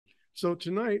So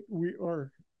tonight we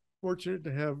are fortunate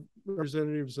to have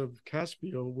representatives of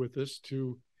Caspio with us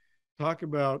to talk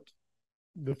about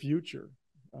the future.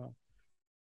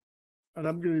 And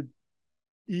I'm going to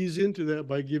ease into that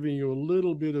by giving you a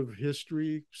little bit of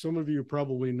history. Some of you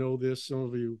probably know this. Some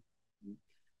of you,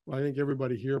 well, I think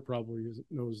everybody here probably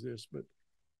knows this, but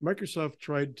Microsoft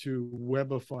tried to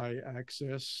webify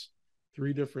Access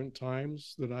 3 different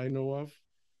times that I know of.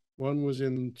 One was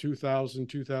in 2000,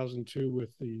 2002 with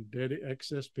the data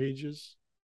access pages.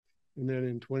 And then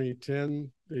in 2010,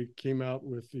 they came out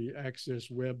with the Access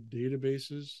web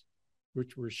databases,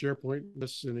 which were SharePoint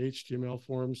lists and HTML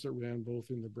forms that ran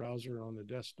both in the browser and on the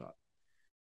desktop.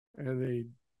 And they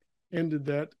ended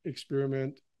that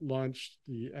experiment, launched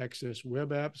the Access web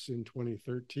apps in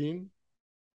 2013.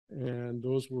 And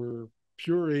those were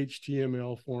pure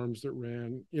HTML forms that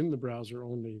ran in the browser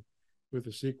only with a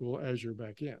SQL Azure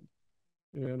backend.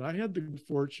 And I had the good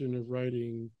fortune of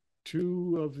writing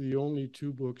 2 of the only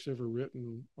 2 books ever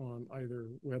written on either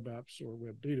web apps or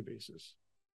web databases,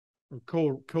 or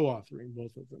co-authoring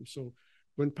both of them. So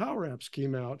when Power Apps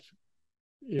came out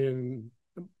in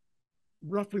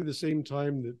roughly the same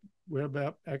time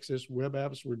that Access web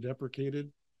apps were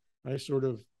deprecated, I sort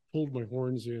of pulled my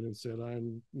horns in and said,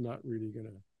 I'm not really going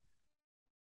to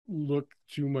look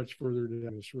too much further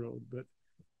down this road. But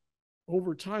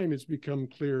over time, it's become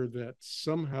clear that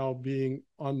somehow being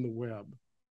on the web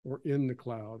or in the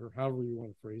cloud, or however you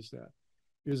want to phrase that,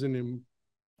 is an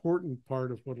important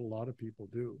part of what a lot of people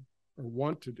do or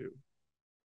want to do.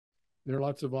 There are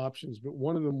lots of options, but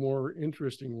one of the more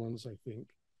interesting ones, I think,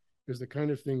 is the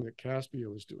kind of thing that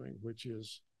Caspio is doing, which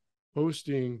is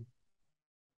hosting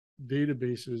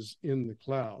databases in the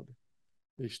cloud.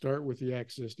 They start with the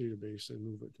Access database and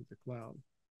move it to the cloud.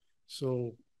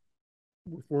 So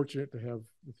we're fortunate to have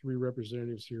the 3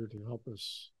 representatives here to help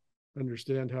us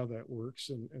understand how that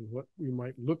works and what we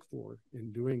might look for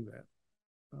in doing that.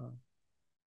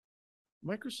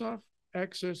 Microsoft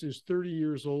Access is 30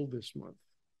 years old this month,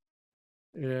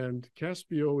 and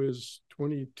Caspio is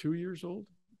 22 years old.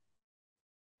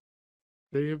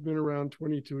 They have been around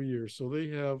 22 years, so they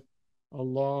have a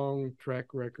long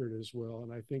track record as well.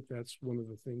 And I think that's one of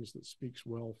the things that speaks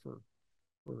well for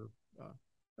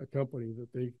a company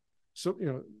that they, so, you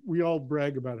know, we all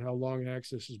brag about how long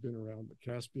Access has been around, but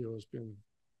Caspio has been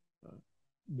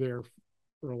there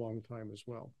for a long time as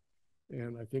well.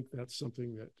 And I think that's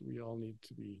something that we all need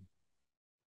to be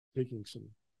taking some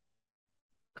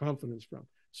confidence from.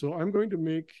 So I'm going to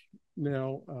make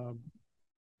now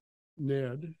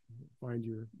Ned, find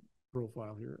your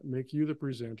profile here, make you the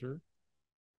presenter.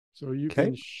 So you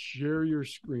can share your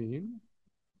screen.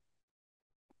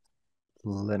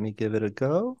 Let me give it a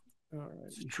go. All right,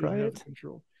 let's try it.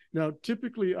 Control. Now,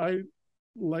 typically, I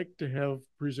like to have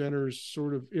presenters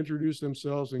sort of introduce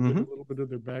themselves and give a little bit of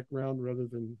their background rather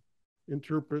than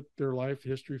interpret their life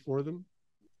history for them.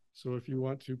 So if you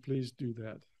want to, please do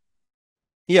that.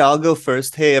 Yeah, I'll go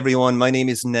first. Hey, everyone. My name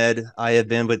is Ned. I have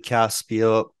been with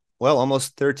Caspio, well,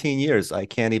 almost 13 years. I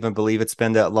can't even believe it's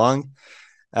been that long.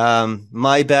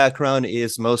 My background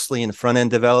is mostly in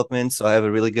front-end development, so I have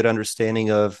a really good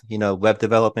understanding of, web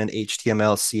development,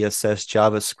 HTML, CSS,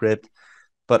 JavaScript.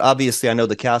 But obviously, I know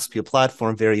the Caspio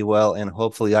platform very well, and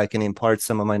hopefully I can impart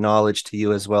some of my knowledge to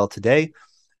you as well today,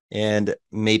 and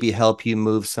maybe help you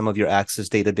move some of your Access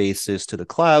databases to the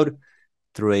cloud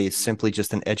through simply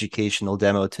just an educational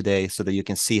demo today, so that you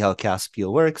can see how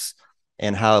Caspio works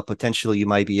and how potentially you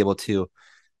might be able to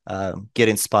get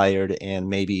inspired and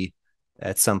maybe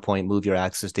at some point move your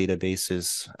Access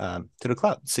databases to the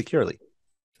cloud securely.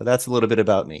 So that's a little bit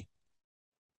about me.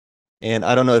 And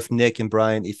I don't know if Nick and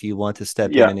Brian, if you want to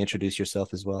step in and introduce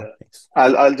yourself as well. Thanks.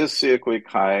 I'll just say a quick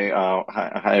hi.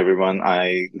 Hi, everyone.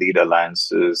 I lead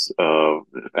alliances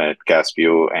at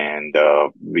Caspio, and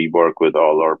we work with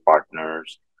all our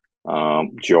partners.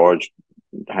 George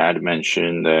had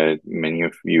mentioned that many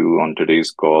of you on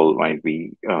today's call might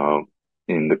be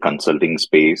in the consulting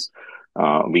space.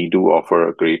 We do offer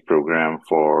a great program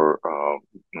for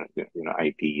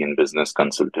IT and business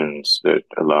consultants that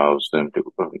allows them to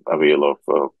avail of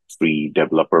a free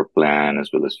developer plan as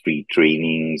well as free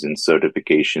trainings and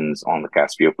certifications on the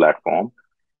Caspio platform.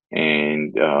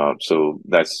 And so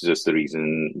that's just the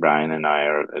reason Brian and I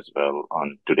are as well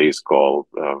on today's call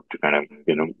to kind of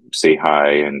say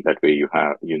hi, and that way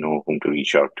you know whom to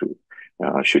reach out to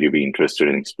should you be interested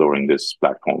in exploring this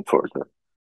platform further.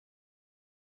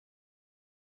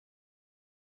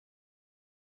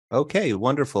 Okay,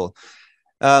 wonderful.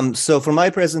 So for my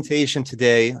presentation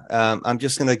today, I'm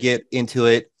just going to get into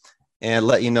it and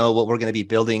let you know what we're going to be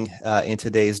building in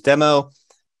today's demo.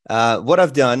 What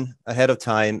I've done ahead of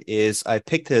time is I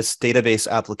picked this database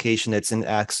application that's in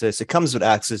Access. It comes with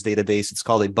Access database. It's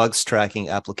called a bugs tracking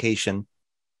application.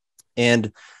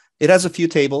 And it has a few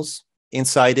tables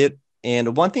inside it.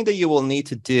 And one thing that you will need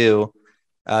to do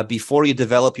before you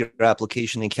develop your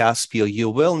application in Caspio, you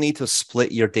will need to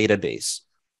split your database.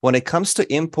 When it comes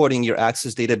to importing your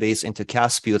Access database into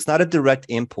Caspio, it's not a direct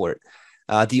import.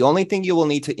 The only thing you will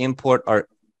need to import are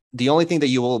the only thing that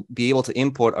you will be able to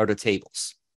import are the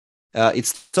tables. It's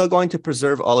still going to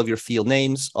preserve all of your field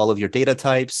names, all of your data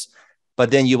types,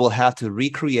 but then you will have to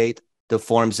recreate the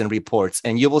forms and reports.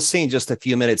 And you will see in just a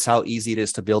few minutes how easy it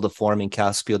is to build a form in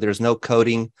Caspio. There's no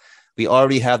coding. We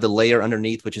already have the layer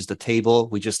underneath, which is the table.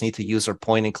 We just need to use our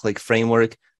point and click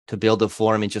framework to build the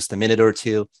form in just a minute or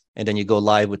two. And then you go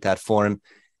live with that form,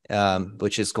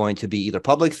 which is going to be either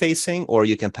public facing, or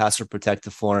you can password protect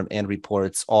the form and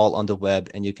reports all on the web.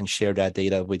 And you can share that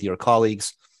data with your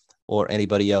colleagues or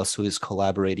anybody else who is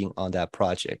collaborating on that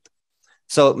project.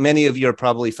 So many of you are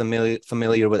probably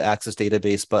familiar with Access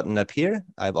Database button up here.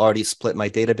 I've already split my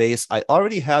database. I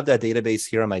already have that database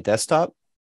here on my desktop.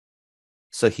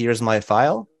 So here's my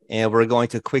file, and we're going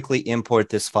to quickly import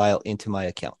this file into my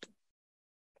account.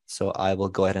 So I will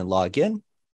go ahead and log in.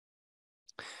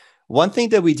 One thing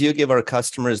that we do give our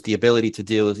customers the ability to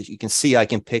do is, you can see I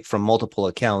can pick from multiple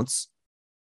accounts.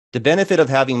 The benefit of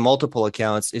having multiple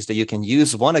accounts is that you can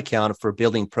use one account for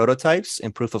building prototypes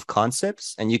and proof of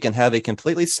concepts, and you can have a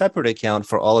completely separate account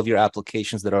for all of your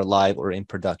applications that are live or in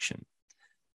production.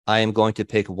 I am going to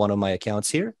pick one of my accounts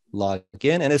here, log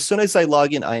in, and as soon as I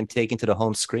log in, I am taken to the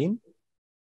home screen.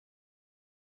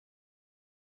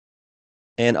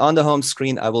 And on the home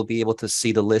screen, I will be able to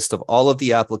see the list of all of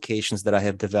the applications that I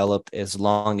have developed as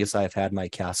long as I've had my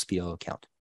Caspio account.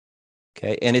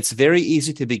 Okay, and it's very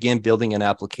easy to begin building an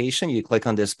application. You click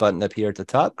on this button up here at the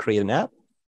top, create an app.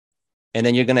 And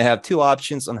then you're going to have two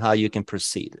options on how you can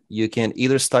proceed. You can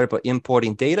either start by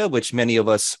importing data, which many of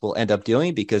us will end up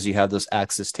doing because you have those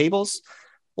Access tables.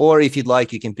 Or if you'd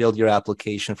like, you can build your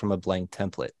application from a blank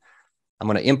template. I'm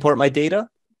going to import my data.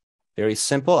 Very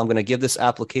simple. I'm going to give this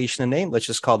application a name. Let's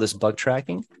just call this bug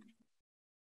tracking.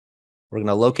 We're going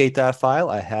to locate that file.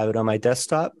 I have it on my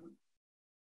desktop.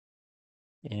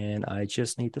 And I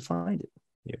just need to find it.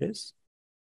 Here it is.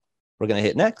 We're going to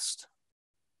hit next.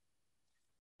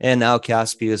 And now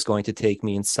Caspio is going to take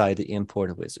me inside the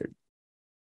import wizard.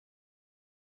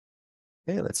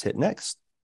 Okay, let's hit next.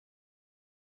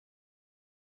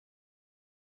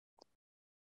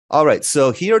 All right,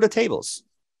 so here are the tables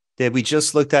that we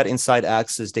just looked at inside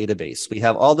Access database. We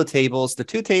have all the tables. The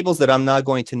two tables that I'm not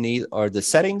going to need are the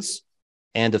settings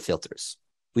and the filters.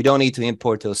 We don't need to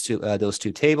import those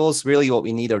two tables. Really, what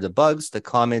we need are the bugs, the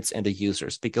comments, and the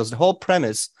users, because the whole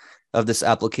premise of this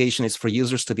application is for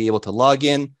users to be able to log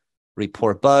in,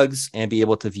 report bugs, and be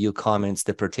able to view comments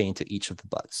that pertain to each of the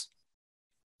bugs.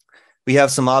 We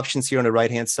have some options here on the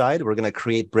right-hand side. We're going to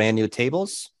create brand new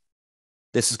tables.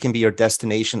 This can be your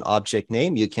destination object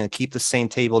name. You can keep the same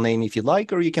table name if you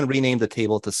like, or you can rename the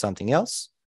table to something else.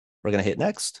 We're going to hit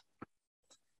next.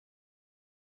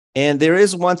 And there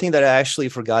is one thing that I actually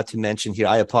forgot to mention here.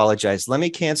 I apologize. Let me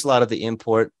cancel out of the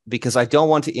import because I don't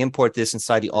want to import this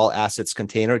inside the all assets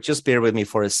container. Just bear with me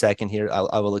for a second here.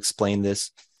 I will explain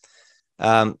this.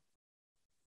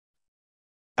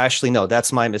 Actually, no,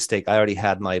 that's my mistake. I already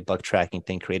had my bug tracking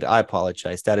thing created. I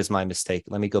apologize. That is my mistake.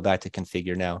 Let me go back to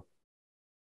configure now.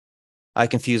 I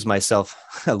confused myself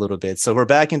a little bit. So we're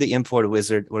back in the import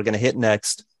wizard. We're going to hit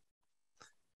next.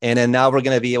 And then now we're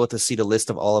going to be able to see the list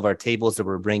of all of our tables that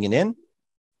we're bringing in.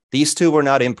 These two we're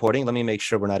not importing. Let me make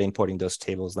sure we're not importing those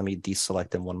tables. Let me deselect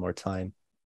them one more time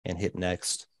and hit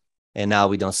next. And now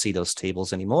we don't see those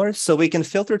tables anymore. So we can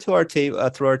filter to our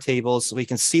through our tables. We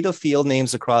can see the field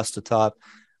names across the top.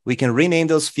 We can rename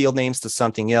those field names to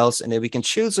something else. And then we can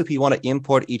choose if we want to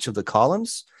import each of the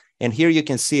columns. And here you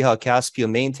can see how Caspio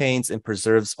maintains and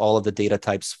preserves all of the data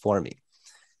types for me.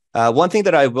 One thing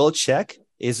that I will check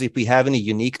is if we have any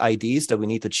unique IDs that we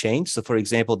need to change. So for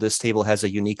example, this table has a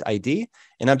unique ID,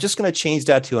 and I'm just going to change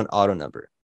that to an auto number.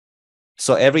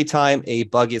 So every time a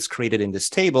bug is created in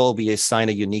this table, we assign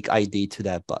a unique ID to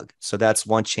that bug. So that's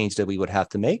one change that we would have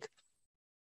to make.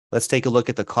 Let's take a look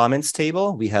at the comments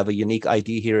table. We have a unique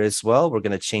ID here as well. We're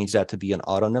going to change that to be an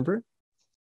auto number.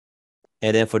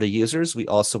 And then for the users, we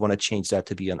also want to change that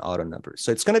to be an auto number.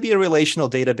 So it's going to be a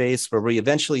relational database where we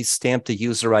eventually stamp the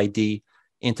user ID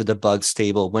into the bugs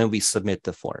table when we submit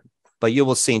the form. But you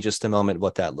will see in just a moment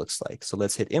what that looks like. So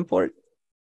let's hit import.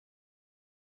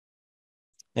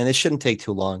 And it shouldn't take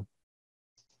too long.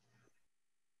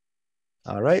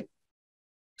 All right.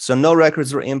 So no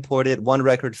records were imported. One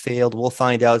record failed. We'll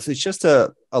find out. It's just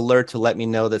a alert to let me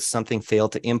know that something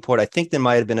failed to import. I think there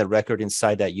might have been a record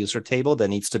inside that user table that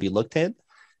needs to be looked at.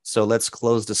 So let's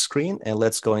close the screen and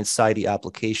let's go inside the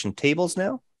application tables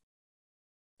now.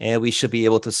 And we should be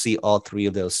able to see all three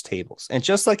of those tables. And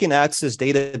just like in Access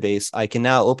Database, I can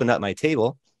now open up my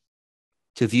table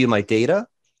to view my data.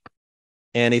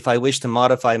 And if I wish to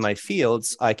modify my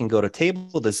fields, I can go to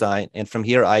table design. And from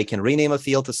here, I can rename a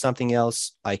field to something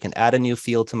else. I can add a new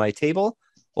field to my table,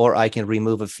 or I can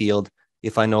remove a field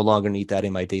if I no longer need that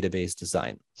in my database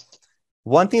design.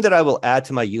 One thing that I will add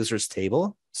to my users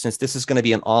table, since this is going to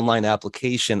be an online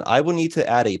application, I will need to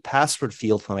add a password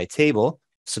field for my table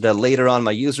so that later on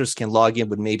my users can log in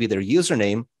with maybe their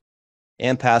username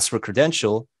and password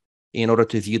credential in order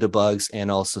to view the bugs and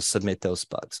also submit those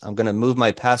bugs. I'm going to move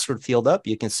my password field up.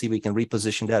 You can see we can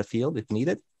reposition that field if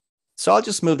needed. So I'll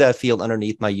just move that field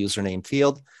underneath my username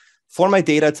field. For my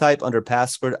data type under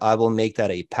password, I will make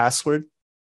that a password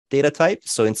data type.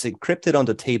 So it's encrypted on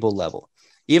the table level.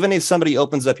 Even if somebody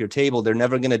opens up your table, they're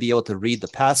never going to be able to read the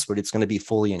password. It's going to be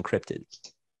fully encrypted.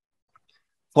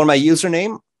 For my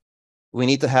username, we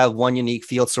need to have one unique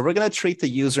field. So we're going to treat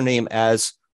the username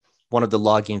as one of the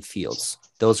login fields.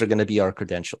 Those are going to be our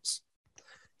credentials.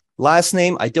 Last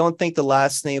name, I don't think the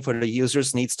last name for the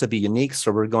users needs to be unique.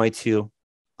 So we're going to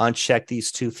uncheck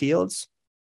these two fields.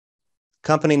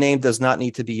 Company name does not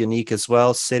need to be unique as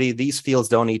well. City, these fields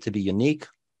don't need to be unique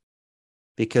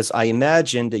because I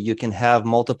imagine that you can have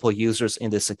multiple users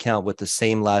in this account with the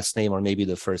same last name or maybe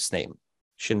the first name.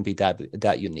 Shouldn't be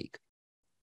that unique.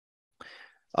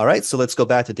 All right, so let's go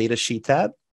back to Data Sheet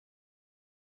tab.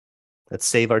 Let's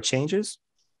save our changes.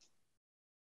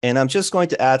 And I'm just going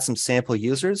to add some sample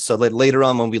users so that later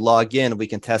on when we log in, we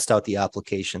can test out the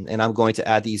application. And I'm going to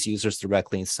add these users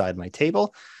directly inside my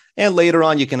table. And later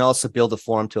on, you can also build a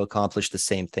form to accomplish the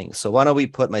same thing. So why don't we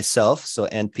put myself, so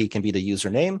NP can be the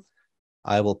username.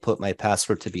 I will put my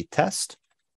password to be test.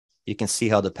 You can see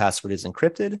how the password is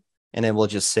encrypted. And then we'll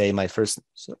just say my first,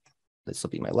 so this will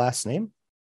be my last name.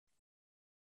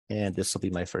 And this will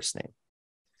be my first name.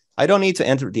 I don't need to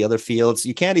enter the other fields.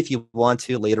 You can if you want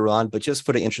to later on, but just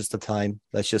for the interest of time,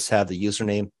 let's just have the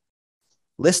username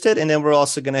listed. And then we're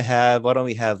also going to have, why don't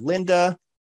we have Linda?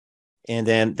 And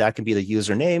then that can be the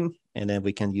username. And then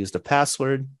we can use the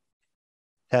password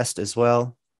test as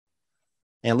well.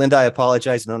 And Linda, I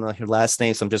apologize. I don't know your last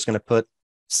name. So I'm just going to put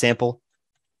sample,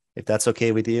 if that's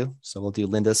okay with you. So we'll do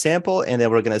Linda sample, and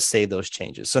then we're going to save those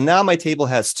changes. So now my table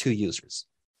has two users.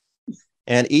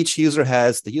 And each user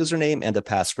has the username and the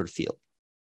password field.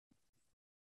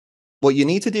 What you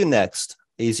need to do next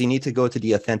is you need to go to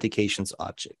the authentications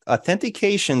object.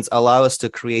 Authentications allow us to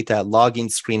create that login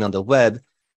screen on the web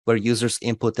where users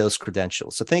input those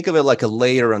credentials. So think of it like a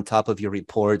layer on top of your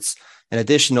reports, an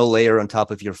additional layer on top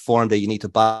of your form that you need to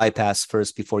bypass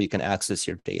first before you can access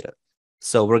your data.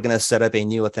 So we're going to set up a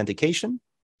new authentication.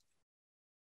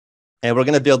 And we're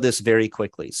going to build this very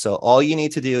quickly. So all you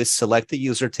need to do is select the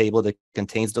user table that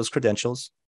contains those credentials.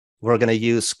 We're going to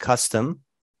use custom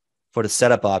for the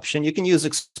setup option. You can use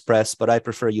Express, but I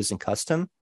prefer using custom.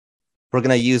 We're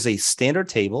going to use a standard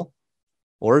table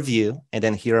or view. And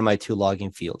then here are my two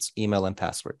login fields, email and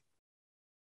password.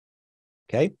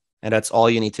 Okay. And that's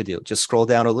all you need to do. Just scroll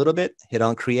down a little bit, hit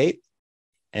on create.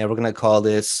 And we're going to call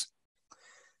this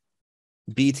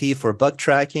BT for bug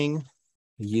tracking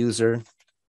user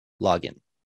login.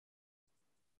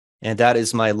 And that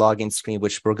is my login screen,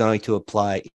 which we're going to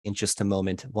apply in just a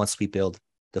moment once we build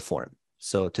the form.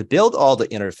 So to build all the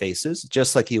interfaces,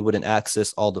 just like you would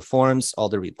access all the forms, all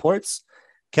the reports,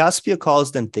 Caspio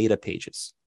calls them data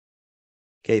pages.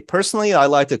 Okay, personally, I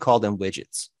like to call them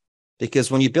widgets because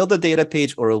when you build a data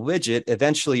page or a widget,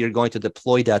 eventually you're going to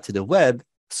deploy that to the web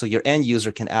so your end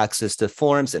user can access the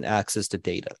forms and access the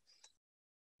data.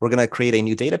 We're going to create a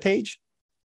new data page.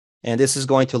 And this is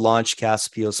going to launch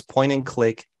Caspio's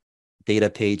point-and-click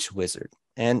data page wizard.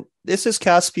 And this is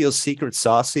Caspio's secret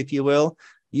sauce, if you will.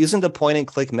 Using the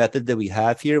point-and-click method that we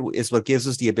have here is what gives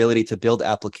us the ability to build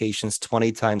applications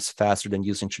 20 times faster than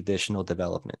using traditional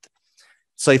development.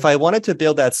 So if I wanted to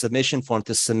build that submission form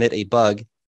to submit a bug,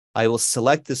 I will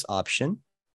select this option.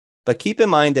 But keep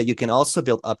in mind that you can also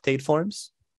build update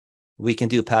forms. We can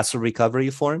do password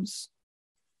recovery forms.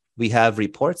 We have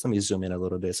reports. Let me zoom in a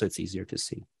little bit so it's easier to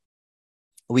see.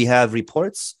 We have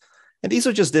reports, and these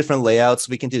are just different layouts.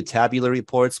 We can do tabular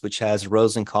reports, which has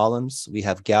rows and columns. We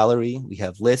have gallery, we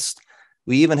have list.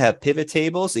 We even have pivot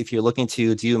tables if you're looking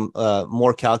to do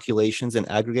more calculations and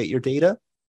aggregate your data.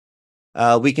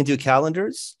 We can do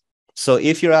calendars. So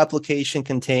if your application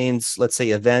contains, let's say,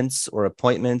 events or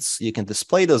appointments, you can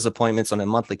display those appointments on a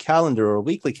monthly calendar or a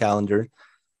weekly calendar,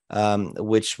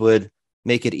 which would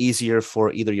make it easier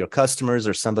for either your customers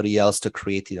or somebody else to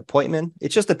create the appointment. It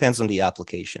just depends on the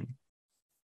application.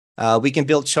 We can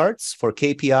build charts for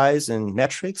KPIs and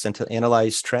metrics and to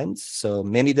analyze trends. So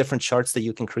many different charts that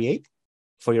you can create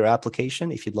for your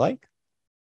application if you'd like.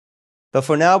 But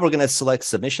for now, we're going to select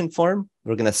submission form.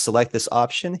 We're going to select this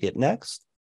option, hit next.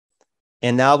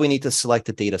 And now we need to select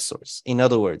the data source. In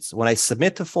other words, when I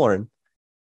submit the form,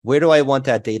 where do I want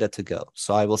that data to go?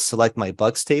 So I will select my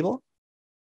bugs table,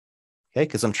 okay,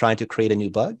 because I'm trying to create a new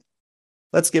bug.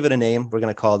 Let's give it a name. We're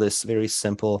going to call this very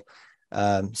simple,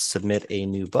 submit a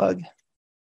new bug.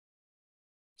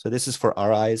 So this is for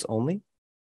our eyes only.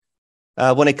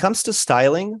 When it comes to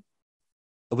styling,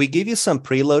 we give you some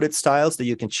preloaded styles that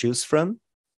you can choose from.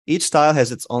 Each style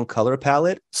has its own color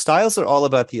palette. Styles are all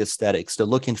about the aesthetics, the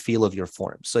look and feel of your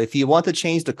form. So if you want to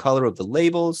change the color of the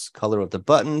labels, color of the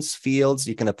buttons, fields,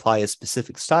 you can apply a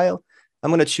specific style.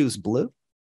 I'm going to choose blue.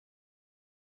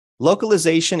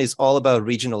 Localization is all about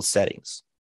regional settings.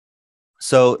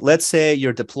 So let's say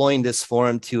you're deploying this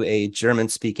form to a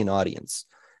German-speaking audience.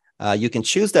 You can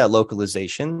choose that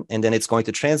localization, and then it's going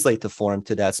to translate the form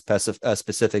to that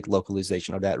specific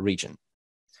localization or that region.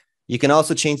 You can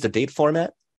also change the date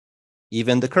format,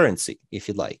 even the currency, if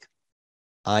you'd like.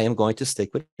 I am going to stick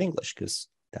with English because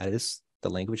that is the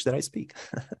language that I speak.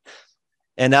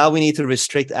 And now we need to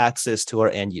restrict access to our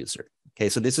end user. Okay,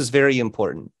 so this is very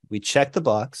important. We check the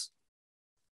box,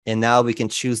 and now we can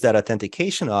choose that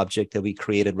authentication object that we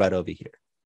created right over here.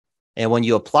 And when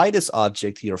you apply this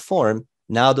object to your form,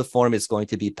 now the form is going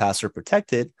to be password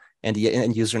protected, and the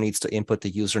end user needs to input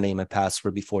the username and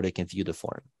password before they can view the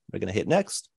form. We're going to hit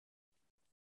next.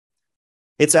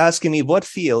 It's asking me, what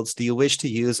fields do you wish to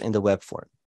use in the web form?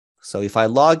 So if I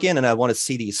log in and I want to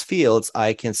see these fields,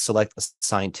 I can select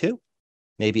assign to.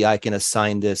 Maybe I can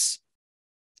assign this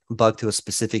bug to a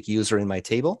specific user in my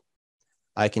table.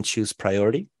 I can choose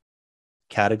priority,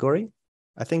 category.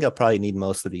 I think I'll probably need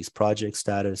most of these: project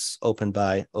status, open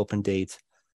by, open date,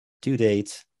 due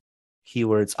date,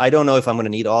 keywords. I don't know if I'm going to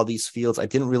need all these fields. I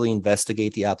didn't really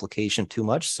investigate the application too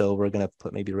much. So we're going to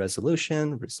put maybe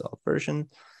resolution, resolve version,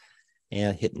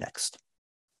 and hit next.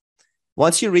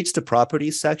 Once you reach the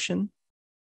properties section,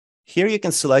 here you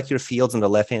can select your fields on the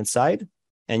left-hand side,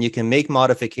 and you can make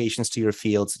modifications to your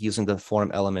fields using the form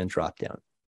element dropdown.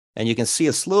 And you can see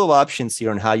a slew of options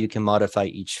here on how you can modify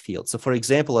each field. So for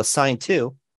example, assign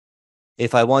to,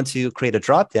 if I want to create a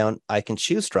dropdown, I can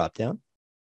choose dropdown.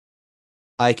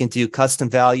 I can do custom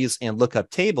values and lookup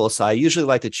tables. So I usually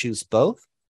like to choose both,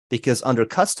 because under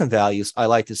custom values, I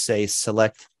like to say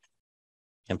select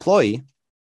employee.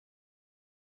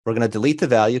 We're going to delete the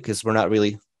value because we're not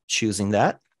really choosing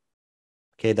that.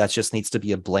 Okay, that just needs to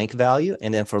be a blank value.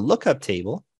 And then for lookup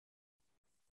table,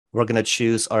 we're going to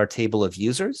choose our table of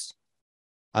users.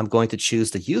 I'm going to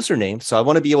choose the username. So I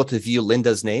want to be able to view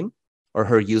Linda's name or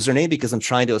her username because I'm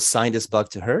trying to assign this bug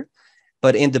to her.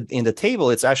 But in the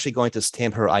table, it's actually going to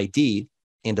stamp her ID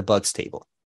in the bugs table,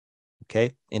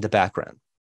 okay, in the background.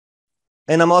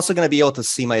 And I'm also going to be able to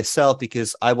see myself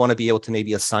because I want to be able to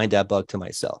maybe assign that bug to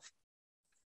myself.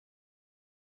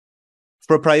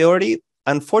 For priority,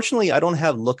 unfortunately, I don't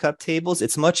have lookup tables.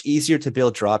 It's much easier to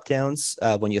build dropdowns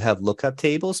when you have lookup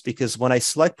tables, because when I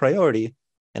select priority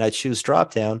and I choose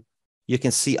dropdown, you can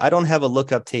see I don't have a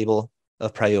lookup table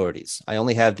of priorities. I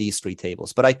only have these three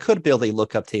tables, but I could build a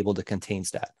lookup table that contains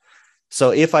that.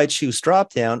 So if I choose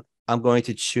dropdown, I'm going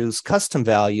to choose custom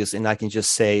values, and I can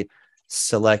just say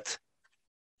select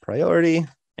priority,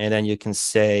 and then you can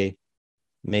say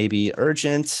maybe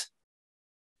urgent.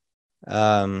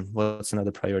 What's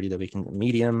another priority that we can,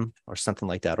 medium or something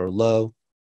like that, or low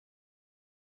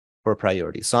for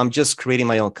priority. So I'm just creating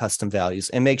my own custom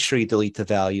values, and make sure you delete the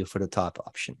value for the top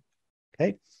option.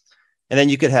 Okay. And then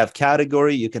you could have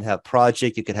category, you can have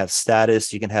project, you can have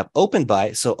status, you can have open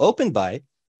by. So open by,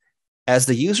 as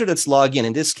the user that's logged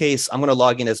in this case, I'm going to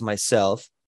log in as myself.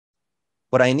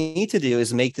 What I need to do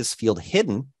is make this field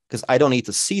hidden, because I don't need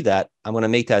to see that. I'm going to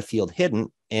make that field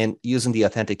hidden. And using the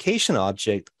authentication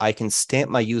object, I can stamp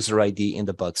my user ID in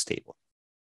the bugs table.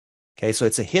 Okay, so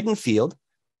it's a hidden field.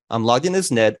 I'm logged in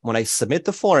as Ned. When I submit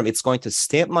the form, it's going to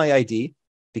stamp my ID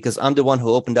because I'm the one who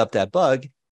opened up that bug,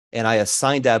 and I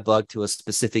assigned that bug to a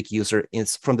specific user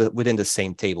within the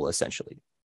same table, essentially.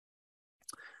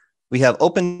 We have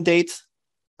open date.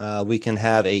 We can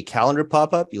have a calendar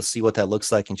pop-up. You'll see what that looks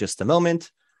like in just a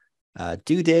moment.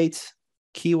 Due date,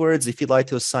 keywords. If you'd like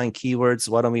to assign keywords,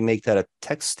 why don't we make that a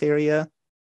text area?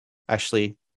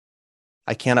 Actually,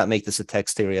 I cannot make this a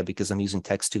text area because I'm using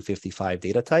text 255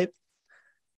 data type.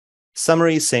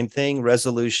 Summary, same thing.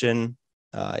 Resolution,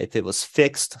 if it was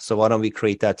fixed. So why don't we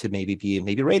create that to maybe be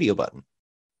radio button?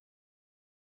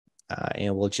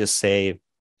 And we'll just say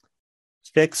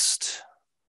fixed,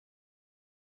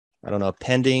 I don't know,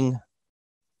 pending,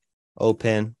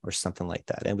 open, or something like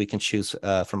that. And we can choose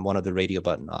from one of the radio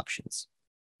button options.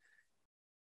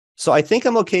 So I think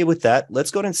I'm okay with that.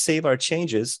 Let's go ahead and save our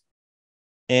changes.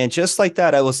 And just like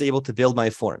that, I was able to build my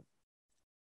form.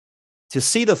 To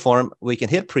see the form, we can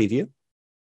hit preview.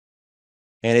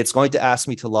 And it's going to ask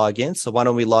me to log in. So why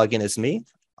don't we log in as me?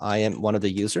 I am one of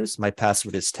the users. My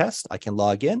password is test. I can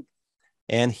log in.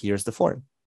 And here's the form.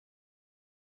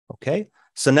 Okay.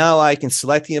 So now I can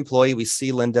select the employee. We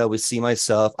see Linda. We see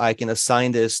myself. I can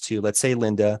assign this to, let's say,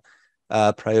 Linda,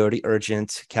 priority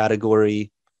urgent,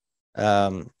 category,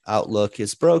 Outlook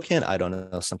is broken. I don't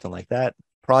know, something like that.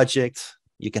 Project.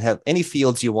 You can have any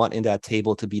fields you want in that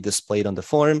table to be displayed on the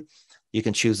form. You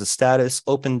can choose the status,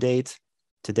 open date,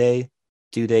 today,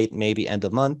 due date, maybe end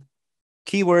of month.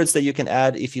 Keywords that you can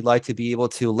add if you'd like to be able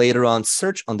to later on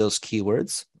search on those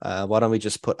keywords. Why don't we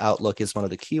just put Outlook as one of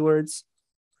the keywords?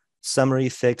 Summary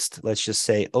fixed, let's just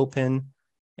say open.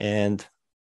 And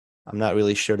I'm not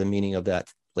really sure the meaning of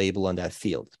that label on that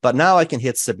field. But now I can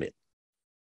hit submit.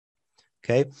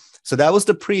 Okay, so that was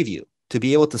the preview to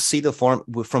be able to see the form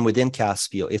from within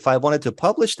Caspio. If I wanted to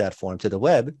publish that form to the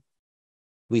web,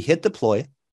 we hit deploy.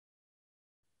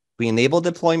 We enable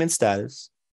deployment status.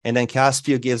 And then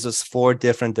Caspio gives us 4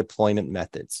 different deployment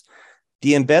methods.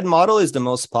 The embed model is the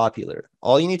most popular.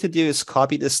 All you need to do is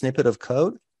copy the snippet of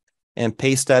code and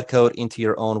paste that code into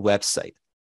your own website.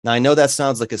 Now, I know that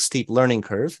sounds like a steep learning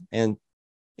curve, and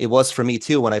it was for me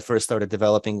too when I first started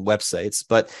developing websites.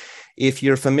 But if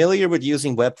you're familiar with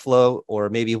using Webflow or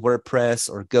maybe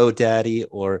WordPress or GoDaddy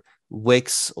or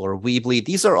Wix or Weebly,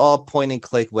 these are all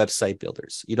point-and-click website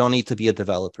builders. You don't need to be a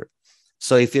developer.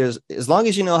 So as long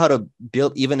as you know how to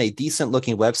build even a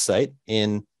decent-looking website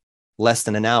in less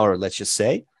than an hour, let's just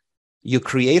say, you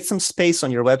create some space on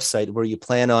your website where you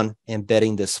plan on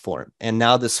embedding this form. And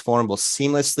now this form will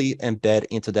seamlessly embed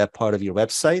into that part of your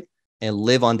website and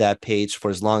live on that page for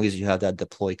as long as you have that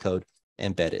deploy code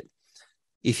embedded.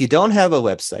 If you don't have a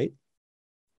website,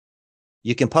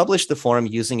 you can publish the form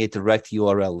using a direct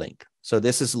URL link. So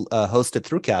this is hosted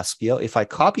through Caspio. If I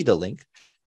copy the link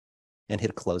and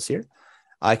hit close here,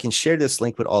 I can share this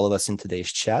link with all of us in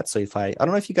today's chat. So if I don't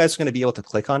know if you guys are going to be able to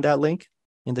click on that link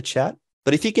in the chat,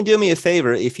 but if you can do me a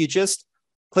favor, if you just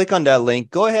click on that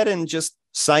link, go ahead and just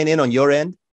sign in on your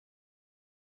end.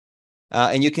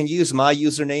 And you can use my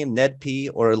username, Ned P,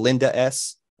 or Linda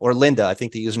S, or Linda. I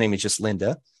think the username is just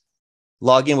Linda.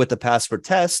 Log in with the password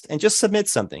test and just submit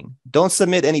something. Don't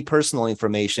submit any personal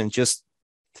information, just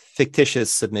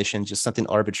fictitious submission, just something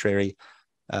arbitrary.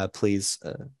 Please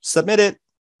submit it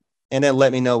and then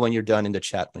let me know when you're done in the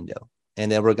chat window.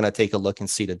 And then we're going to take a look and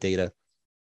see the data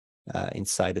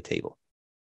inside the table.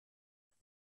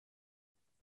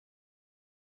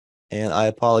 And I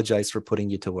apologize for putting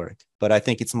you to work, but I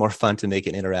think it's more fun to make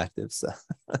it interactive. So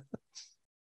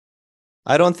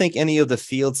I don't think any of the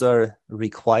fields are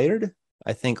required.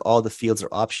 I think all the fields are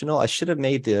optional. I should have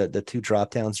made the 2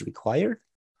 dropdowns required,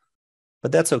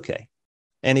 but that's okay.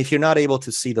 And if you're not able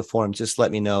to see the form, just let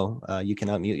me know. You can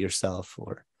unmute yourself,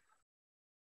 or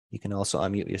you can also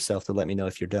unmute yourself to let me know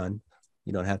if you're done.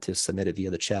 You don't have to submit it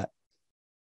via the chat.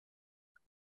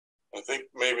 I think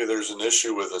maybe there's an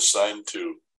issue with assign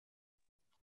to.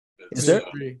 Is there?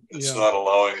 It's not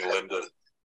allowing Linda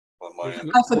on my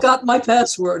end. I forgot my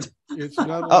password. It's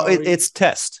not allowing... Oh, it's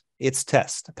test. It's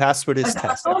test. The password is test.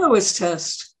 I thought it was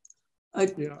test. I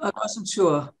wasn't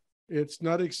sure. It's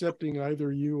not accepting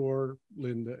either you or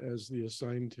Linda as the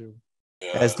assigned to.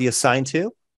 Yeah. As the assigned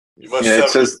to? You must it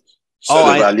says the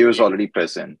value is already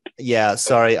present. Yeah,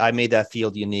 sorry. I made that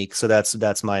field unique. So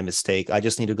that's my mistake. I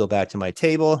just need to go back to my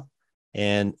table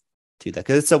and do that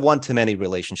because it's a one-to-many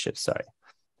relationship. Sorry.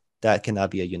 That cannot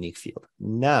be a unique field.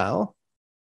 Now,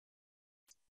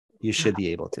 you should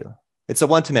be able to. It's a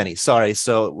one-to-many. Sorry.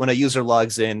 So when a user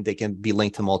logs in, they can be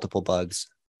linked to multiple bugs.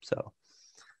 So.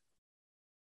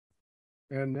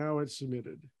 And now it's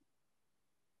submitted.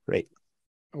 Great.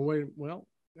 Oh, wait. Well,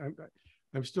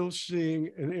 I'm still seeing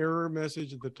an error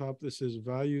message at the top that says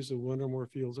values of one or more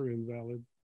fields are invalid.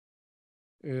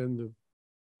 And the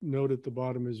note at the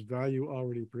bottom is value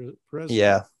already present.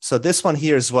 Yeah. So this one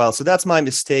here as well. So that's my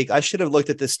mistake. I should have looked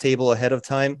at this table ahead of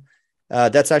time.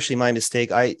 That's actually my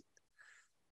mistake.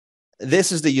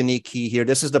 This is the unique key here.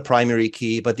 This is the primary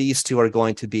key, but these 2 are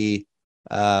going to be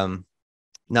not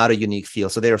a unique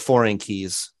field. So they are foreign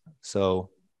keys.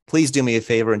 So please do me a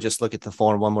favor and just look at the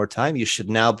form one more time. You should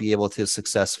now be able to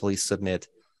successfully submit.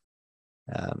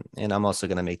 And I'm also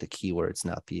going to make the keywords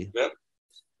not be. Yep.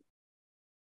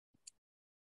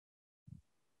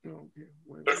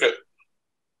 Okay.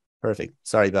 Perfect.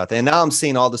 Sorry about that. And now I'm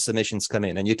seeing all the submissions come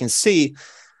in, and you can see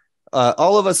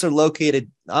all of us are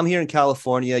located. I'm here in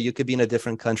California. You could be in a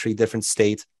different country, different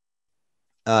state.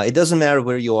 It doesn't matter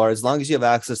where you are. As long as you have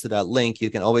access to that link, you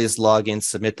can always log in,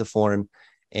 submit the form,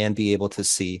 and be able to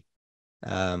see.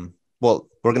 Well,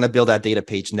 we're going to build that data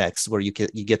page next, where you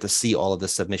get to see all of the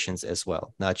submissions as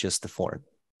well, not just the form.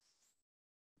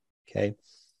 Okay.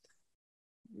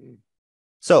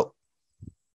 So,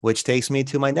 which takes me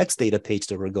to my next data page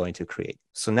that we're going to create.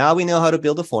 So now we know how to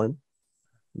build a form.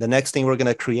 The next thing we're going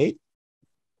to create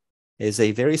is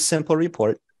a very simple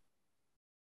report.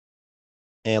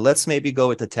 And let's maybe go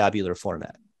with the tabular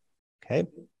format. Okay.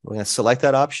 We're going to select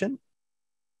that option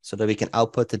so that we can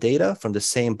output the data from the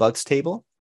same bugs table.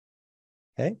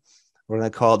 Okay. We're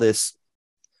going to call this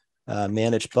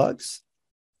manage bugs.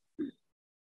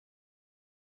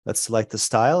 Let's select the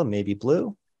style, maybe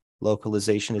blue.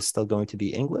 Localization is still going to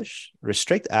be English.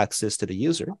 Restrict access to the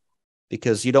user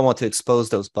because you don't want to expose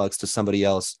those bugs to somebody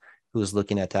else who's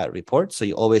looking at that report. So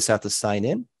you always have to sign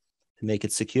in to make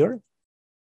it secure.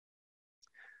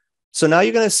 So now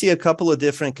you're going to see a couple of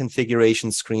different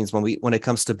configuration screens when it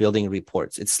comes to building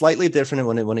reports. It's slightly different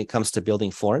when it comes to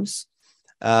building forms.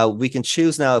 We can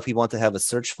choose now if we want to have a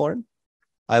search form.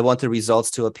 I want the results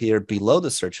to appear below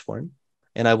the search form.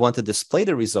 And I want to display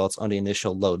the results on the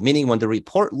initial load, meaning when the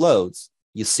report loads,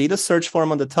 you see the search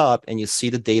form on the top and you see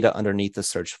the data underneath the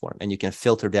search form, and you can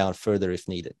filter down further if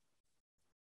needed.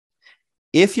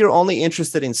 If you're only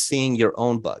interested in seeing your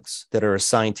own bugs that are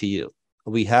assigned to you,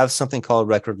 we have something called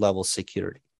record level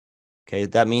security. Okay,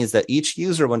 that means that each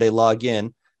user, when they log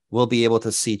in, will be able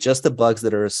to see just the bugs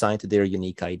that are assigned to their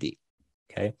unique ID.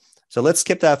 Okay, so let's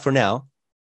skip that for now.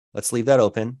 Let's leave that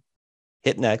open,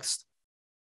 hit next.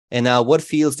 And now what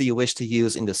fields do you wish to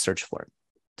use in the search form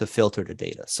to filter the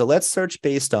data? So let's search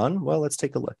based on, well, let's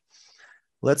take a look.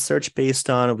 Let's search based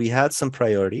on, we had some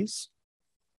priorities.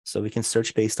 So we can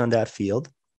search based on that field.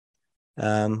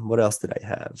 What else did I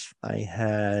have?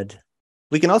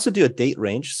 We can also do a date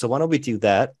range. So why don't we do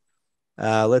that?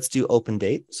 Let's do open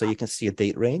date so you can see a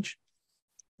date range.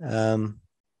 I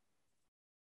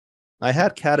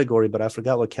had category, but I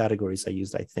forgot what categories I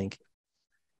used, I think.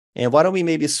 And why don't we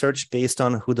maybe search based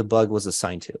on who the bug was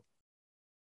assigned to?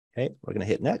 Okay, we're going to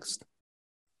hit next.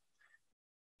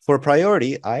 For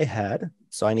priority,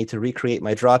 so I need to recreate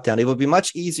my dropdown. It would be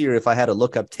much easier if I had a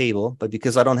lookup table, but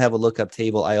because I don't have a lookup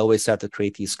table, I always have to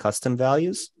create these custom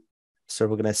values. So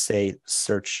we're going to say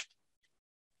search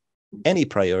any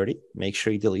priority. Make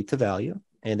sure you delete the value.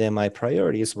 And then my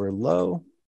priorities were low,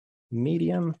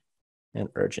 medium, and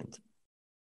urgent.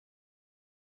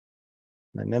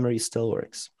 My memory still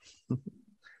works.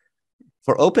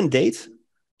 For open date,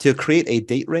 to create a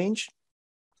date range,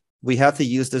 we have to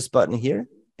use this button here,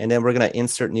 and then we're going to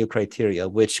insert new criteria,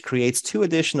 which creates 2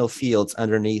 additional fields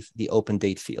underneath the open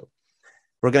date field.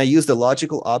 We're going to use the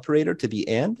logical operator to be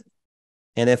and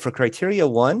then for criteria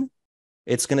 1,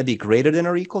 it's going to be greater than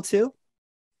or equal to.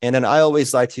 And then I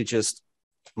always like to just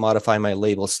modify my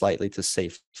label slightly to say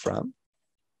from.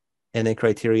 And then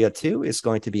criteria 2 is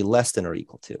going to be less than or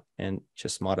equal to, and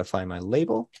just modify my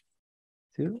label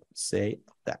to say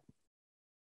that.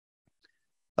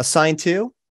 Assign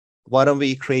to, why don't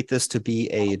we create this to be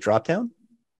a dropdown?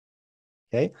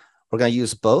 Okay, we're going to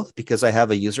use both because I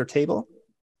have a user table,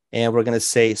 and we're going to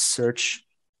say search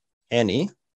any.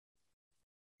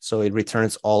 So it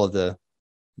returns all of the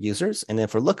users. And then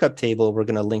for lookup table, we're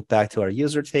going to link back to our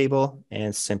user table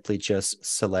and simply just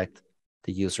select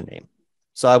the username.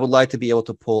 So I would like to be able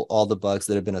to pull all the bugs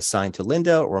that have been assigned to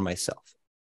Linda or myself.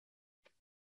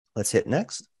 Let's hit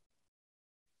next.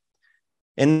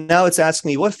 And now it's asking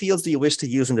me, what fields do you wish to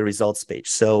use in the results page?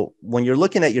 So when you're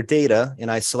looking at your data, and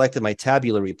I selected my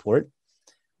tabular report,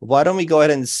 why don't we go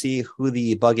ahead and see who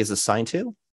the bug is assigned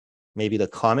to? Maybe the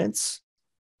comments.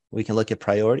 We can look at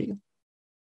priority,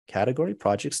 category,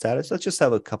 project status. Let's just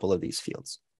have a couple of these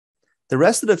fields. The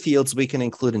rest of the fields we can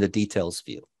include in the details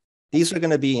view. These are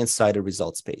going to be inside the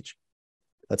results page.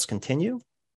 Let's continue.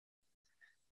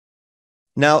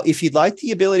 Now, if you'd like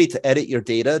the ability to edit your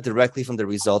data directly from the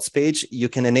results page, you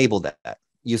can enable that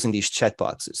using these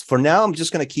checkboxes. For now, I'm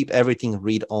just going to keep everything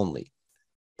read-only.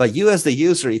 But you as the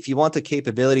user, if you want the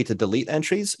capability to delete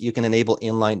entries, you can enable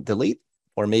inline delete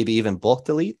or maybe even bulk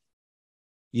delete.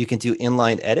 You can do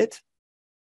inline edit.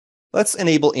 Let's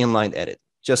enable inline edit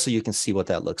just so you can see what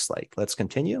that looks like. Let's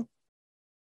continue.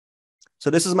 So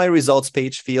this is my results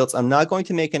page fields. I'm not going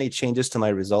to make any changes to my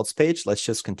results page. Let's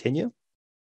just continue.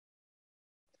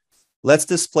 Let's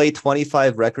display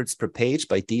 25 records per page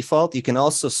by default. You can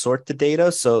also sort the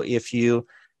data. So if you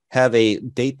have a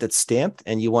date that's stamped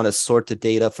and you want to sort the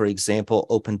data, for example,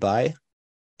 open by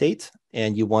date,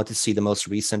 and you want to see the most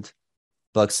recent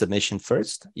bug submission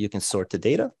first, you can sort the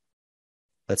data.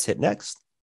 Let's hit next.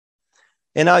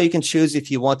 And now you can choose if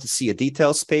you want to see a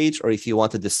details page or if you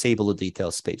want to disable the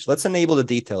details page. Let's enable the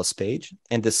details page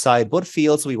and decide what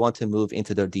fields we want to move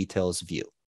into the details view.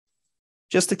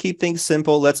 Just to keep things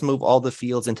simple, let's move all the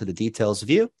fields into the details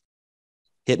view.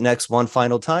 Hit next one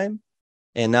final time.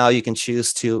 And now you can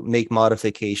choose to make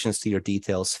modifications to your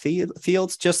details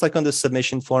fields. Just like on the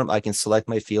submission form, I can select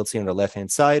my fields here on the left-hand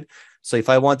side. So if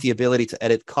I want the ability to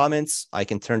edit comments, I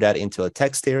can turn that into a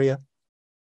text area.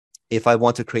 If I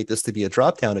want to create this to be a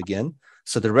dropdown again,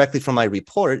 so directly from my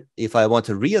report, if I want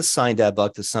to reassign that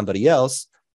bug to somebody else,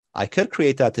 I could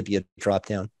create that to be a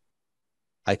dropdown.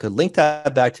 I could link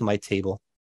that back to my table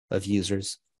of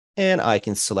users, and I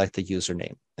can select the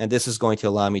username. And this is going to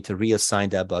allow me to reassign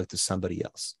that bug to somebody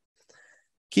else.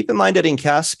 Keep in mind that in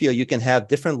Caspio, you can have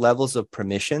different levels of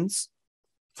permissions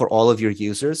for all of your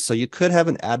users. So you could have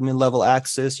an admin level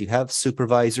access, you have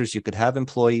supervisors, you could have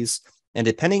employees. And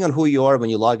depending on who you are when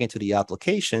you log into the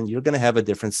application, you're going to have a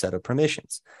different set of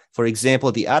permissions. For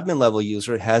example, the admin level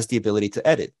user has the ability to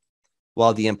edit,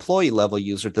 while the employee level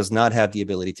user does not have the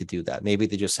ability to do that. Maybe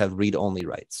they just have read-only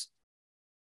rights.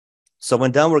 So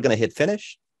when done, we're going to hit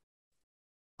finish.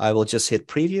 I will just hit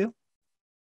preview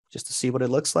just to see what it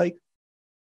looks like.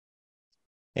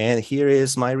 And here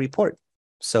is my report.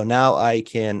 So now I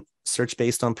can search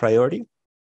based on priority.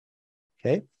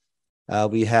 Okay.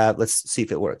 We have, let's see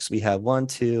if it works. We have 1,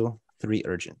 2, 3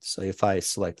 urgent. So if I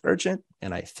select urgent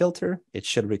and I filter, it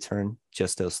should return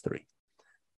just those 3.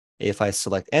 If I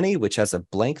select any, which has a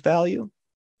blank value,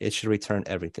 it should return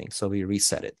everything. So we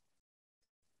reset it.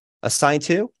 Assign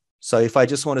to. So if I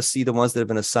just want to see the ones that have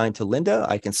been assigned to Linda,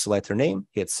 I can select her name,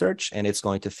 hit search, and it's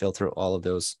going to filter all of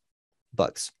those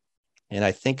bugs. And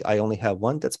I think I only have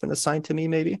one that's been assigned to me,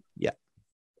 maybe. Yeah.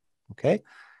 Okay.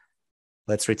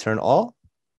 Let's return all.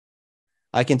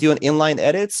 I can do an inline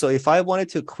edit. So if I wanted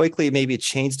to quickly maybe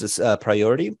change this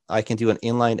priority, I can do an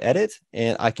inline edit,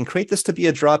 and I can create this to be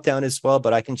a dropdown as well,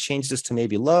 but I can change this to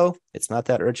maybe low. It's not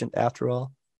that urgent after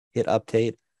all. Hit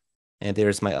update, and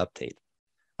there's my update.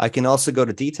 I can also go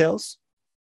to details,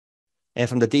 and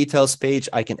from the details page,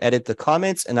 I can edit the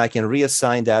comments, and I can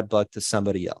reassign that bug to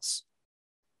somebody else.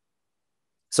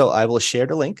 So I will share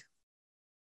the link.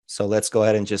 So let's go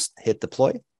ahead and just hit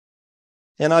deploy.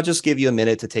 And I'll just give you a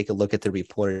minute to take a look at the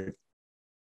report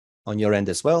on your end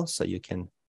as well, so you can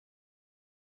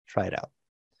try it out.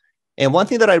 And one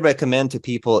thing that I recommend to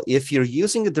people, if you're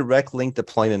using a direct link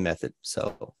deployment method,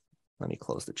 so let me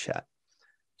close the chat.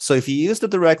 So if you use the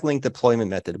direct link deployment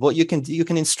method, what you can do, you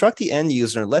can instruct the end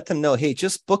user and let them know, hey,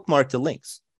 just bookmark the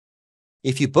links.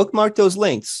 If you bookmark those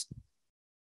links,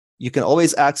 you can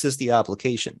always access the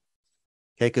application.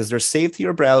 Okay, because they're saved to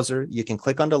your browser. You can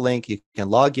click on the link, you can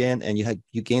log in, and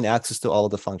you gain access to all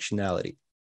of the functionality,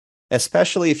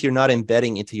 especially if you're not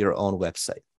embedding into your own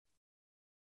website.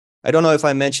 I don't know if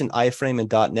I mentioned iframe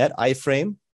and .NET.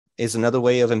 iframe is another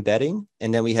way of embedding.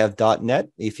 And then we have .NET.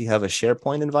 If you have a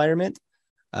SharePoint environment,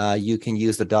 you can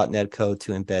use the .NET code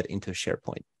to embed into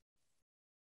SharePoint.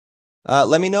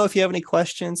 Let me know if you have any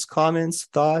questions, comments,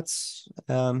 thoughts.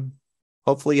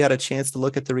 Hopefully you had a chance to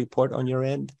look at the report on your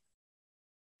end.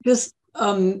 Does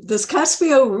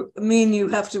Caspio mean you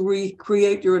have to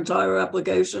recreate your entire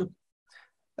application?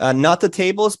 Not the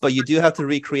tables, but you do have to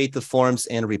recreate the forms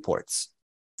and reports.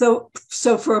 So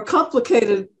for a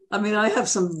complicated, I mean, I have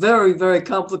some very, very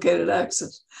complicated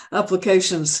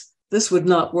applications. This would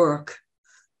not work.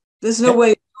 There's no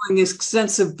way of doing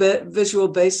extensive Visual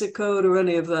Basic code or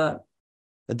any of that.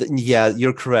 Yeah,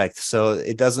 you're correct. So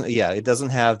it doesn't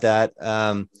have that.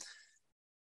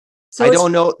 So I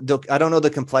don't know the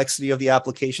complexity of the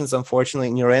applications, unfortunately,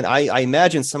 in your end. I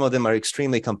imagine some of them are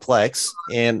extremely complex,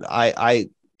 and I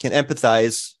can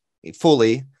empathize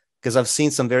fully because I've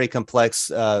seen some very complex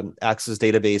Access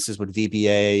databases with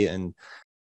VBA, and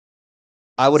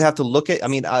I would have to look at. I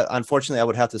mean, unfortunately, I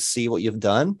would have to see what you've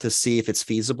done to see if it's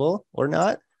feasible or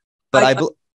not. But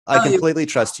I completely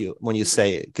trust you when you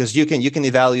say it, because you can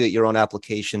evaluate your own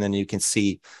application and you can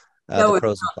see the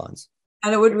pros and cons.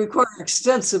 And it would require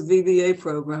extensive VBA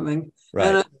programming.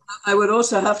 Right. And I would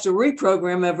also have to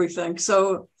reprogram everything.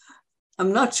 So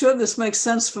I'm not sure this makes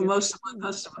sense for most of my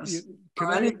customers. Can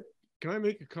I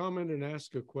make a comment and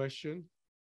ask a question?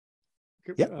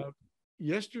 Yeah.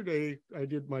 yesterday I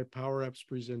did my Power Apps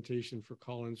presentation for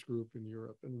Collins Group in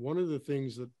Europe. And one of the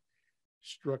things that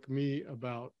struck me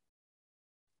about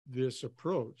this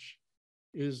approach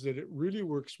is that it really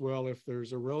works well if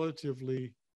there's a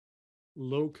relatively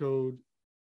low code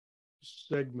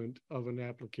segment of an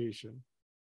application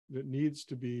that needs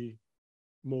to be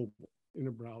mobile in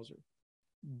a browser.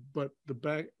 But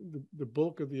the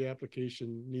bulk of the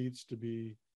application needs to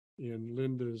be in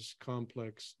Linda's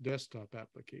complex desktop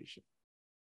application.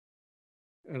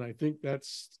 And I think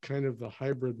that's kind of the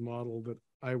hybrid model that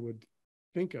I would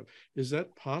think of. Is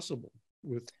that possible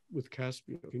with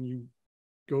Caspio? Can you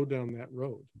go down that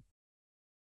road?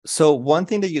 So one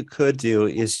thing that you could do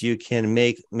is you can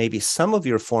make maybe some of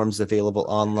your forms available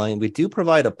online. We do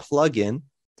provide a plugin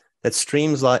that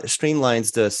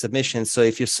streamlines the submission. So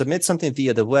if you submit something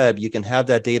via the web, you can have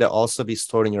that data also be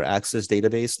stored in your Access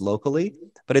database locally,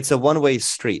 but it's a one-way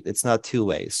street. It's not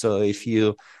two-way. So if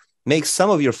you make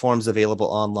some of your forms available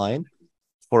online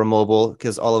for mobile,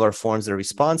 because all of our forms are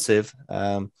responsive,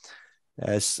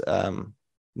 as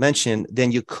mentioned,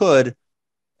 then you could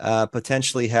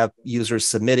potentially have users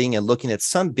submitting and looking at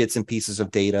some bits and pieces of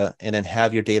data, and then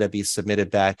have your data be submitted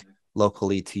back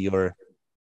locally to your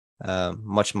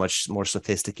much more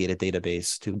sophisticated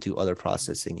database to do other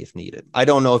processing if needed. I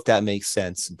don't know if that makes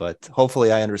sense, but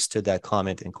hopefully I understood that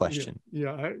comment and question.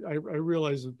 Yeah, I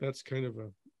realize that that's kind of a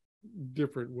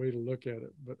different way to look at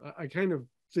it, but I kind of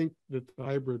think that the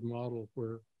hybrid model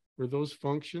where those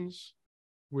functions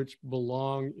which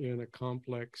belong in a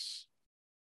complex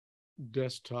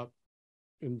desktop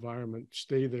environment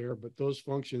stay there, but those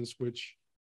functions which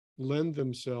lend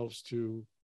themselves to,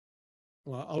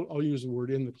 well, I'll use the word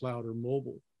in the cloud or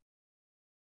mobile,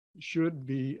 should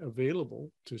be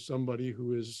available to somebody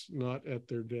who is not at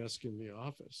their desk in the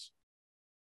office.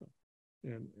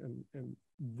 And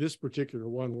this particular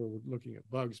one where we're looking at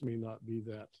bugs may not be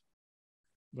that.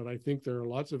 But I think there are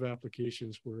lots of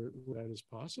applications where that is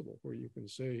possible, where you can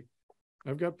say,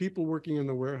 I've got people working in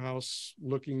the warehouse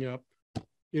looking up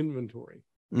inventory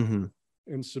and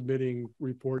submitting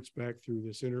reports back through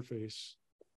this interface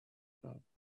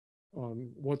on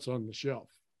what's on the shelf.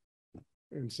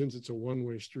 And since it's a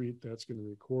one-way street, that's going to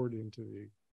record into the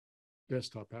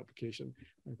desktop application.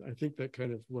 I think that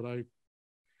kind of what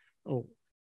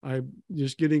I'm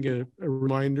just getting a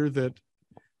reminder that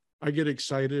I get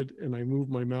excited and I move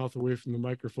my mouth away from the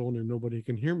microphone and nobody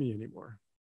can hear me anymore.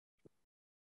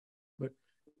 But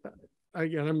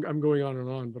again, I'm going on and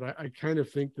on, but I kind of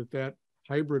think that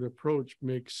hybrid approach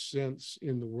makes sense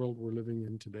in the world we're living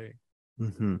in today.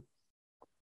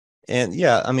 And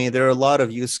yeah, I mean, there are a lot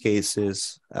of use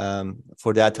cases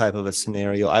for that type of a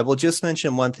scenario. I will just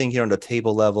mention one thing here on the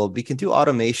table level. We can do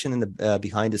automation in the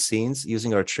behind the scenes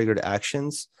using our triggered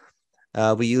actions.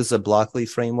 We use a Blockly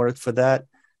framework for that,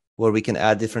 where we can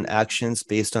add different actions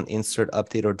based on insert,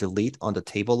 update, or delete on the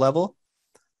table level.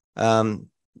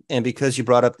 And because you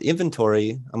brought up the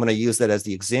inventory, I'm going to use that as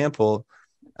the example.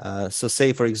 So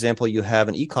say, for example, you have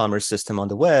an e-commerce system on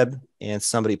the web and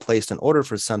somebody placed an order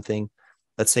for something,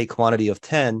 let's say quantity of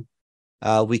 10,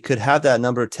 we could have that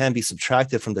number 10 be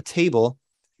subtracted from the table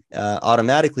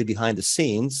automatically behind the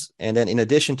scenes. And then in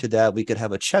addition to that, we could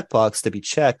have a checkbox to be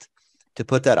checked to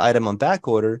put that item on back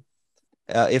order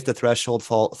if the threshold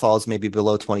falls maybe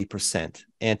below 20%.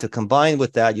 And to combine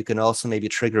with that, you can also maybe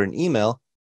trigger an email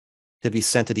to be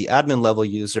sent to the admin level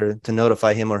user to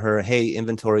notify him or her, hey,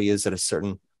 inventory is at a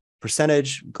certain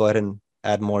percentage, go ahead and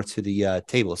add more to the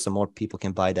table so more people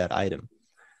can buy that item.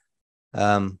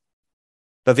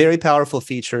 But very powerful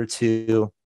feature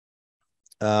to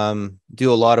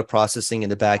do a lot of processing in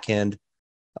the back end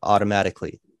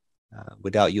automatically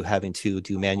without you having to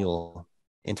do manual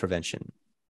intervention.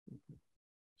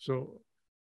 So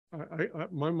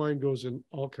my mind goes in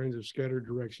all kinds of scattered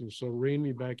directions. So rein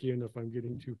me back in if I'm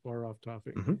getting too far off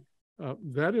topic.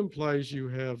 That implies you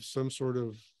have some sort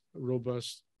of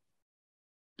robust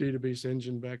database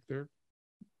engine back there.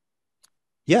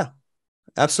 Yeah,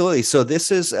 absolutely. So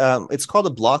this is, it's called a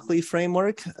Blockly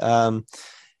framework.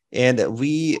 And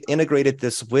we integrated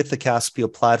this with the Caspio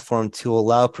platform to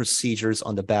allow procedures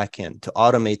on the back end, to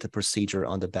automate the procedure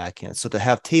on the back end. So to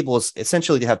have tables,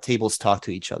 essentially to have tables talk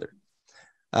to each other.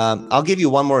 I'll give you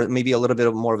one more, maybe a little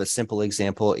bit more of a simple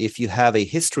example. If you have a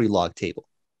history log table,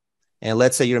 and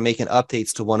let's say you're making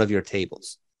updates to one of your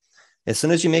tables, as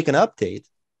soon as you make an update,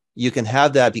 you can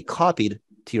have that be copied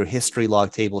to your history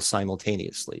log table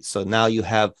simultaneously. So now you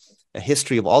have a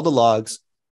history of all the logs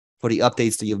for the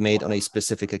updates that you've made on a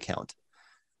specific account.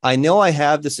 I know I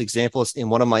have this example in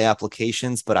one of my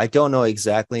applications, but I don't know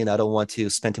exactly, and I don't want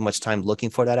to spend too much time looking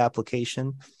for that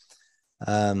application.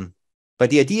 But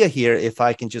the idea here, if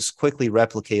I can just quickly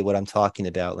replicate what I'm talking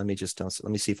about, let me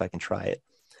see if I can try it.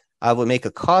 I will make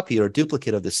a copy or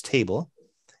duplicate of this table.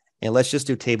 And let's just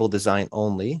do table design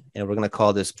only. And we're going to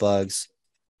call this bugs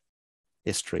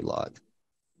history log.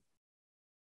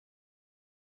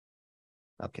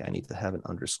 Okay, I need to have an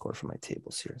underscore for my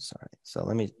tables here. Sorry. So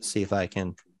let me see if I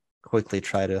can quickly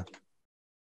try to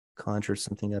conjure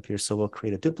something up here. So we'll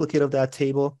create a duplicate of that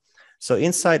table. So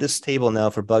inside this table now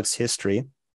for bugs history,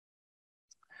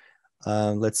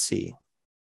 let's see.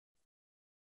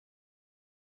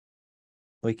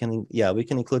 We can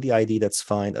include the ID. That's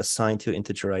fine. Assigned to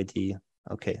integer ID.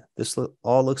 Okay, this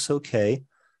all looks okay.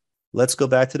 Let's go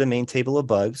back to the main table of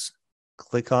bugs.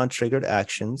 Click on triggered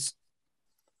actions.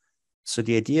 So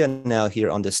the idea now here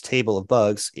on this table of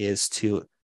bugs is to,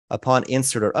 upon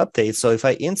insert or update, so if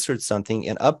I insert something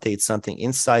and update something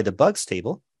inside the bugs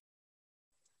table,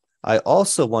 I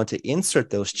also want to insert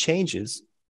those changes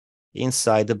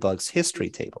inside the bugs history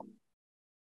table.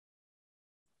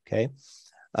 Okay.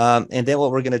 And then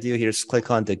what we're going to do here is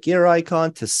click on the gear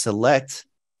icon to select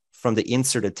from the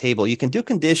inserted table. You can do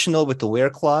conditional with the where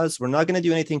clause. We're not going to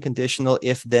do anything conditional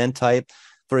if then type.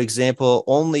 For example,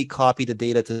 only copy the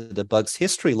data to the bugs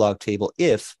history log table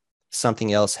if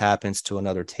something else happens to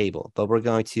another table. But we're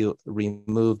going to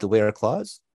remove the where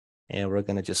clause, and we're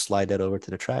going to just slide that over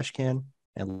to the trash can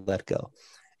and let go.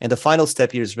 And the final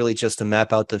step here is really just to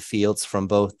map out the fields from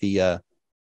both the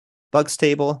bugs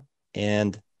table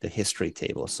and the history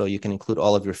table. So you can include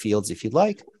all of your fields if you'd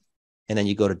like. And then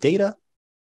you go to data,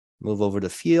 move over to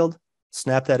field,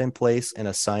 snap that in place, and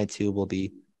assign to will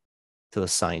be to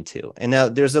assign to. And now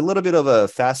there's a little bit of a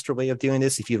faster way of doing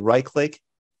this. If you right click,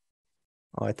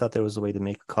 oh, I thought there was a way to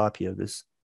make a copy of this.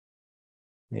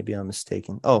 Maybe I'm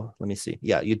mistaken. Oh, let me see.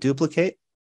 Yeah, you duplicate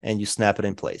and you snap it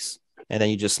in place. And then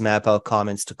you just map out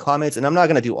comments to comments. And I'm not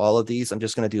going to do all of these. I'm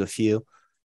just going to do a few.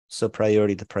 So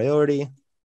priority to priority.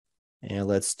 And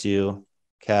let's do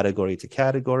category to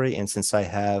category. And since I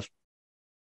have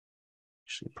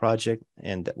actually project,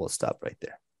 and we'll stop right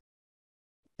there.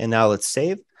 And now let's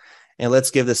save. And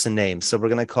let's give this a name. So we're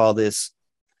going to call this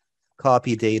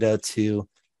copy data to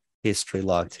history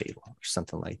log table or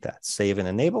something like that. Save and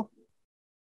enable.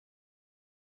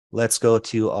 Let's go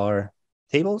to our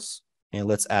tables and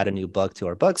let's add a new bug to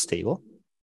our bugs table.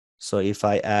 So if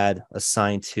I add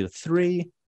assign to 3,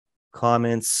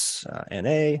 comments,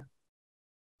 NA,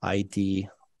 ID,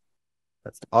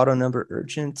 that's the auto number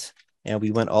urgent. And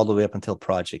we went all the way up until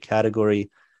project category,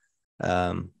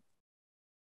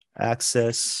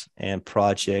 access, and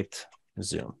project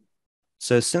Zoom.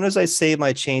 So as soon as I save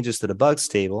my changes to the bugs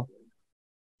table,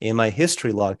 in my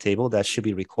history log table, that should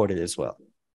be recorded as well.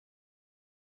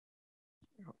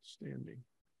 Outstanding.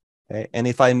 Okay. And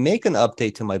if I make an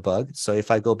update to my bug, so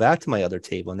if I go back to my other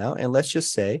table now, and let's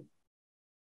just say,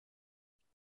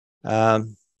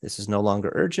 this is no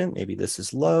longer urgent. Maybe this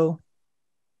is low.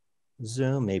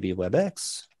 Zoom, maybe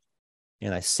WebEx.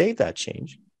 And I save that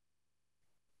change.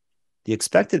 The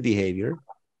expected behavior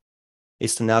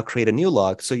is to now create a new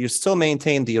log. So you still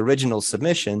maintain the original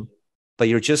submission, but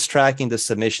you're just tracking the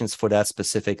submissions for that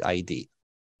specific ID.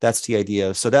 That's the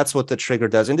idea. So that's what the trigger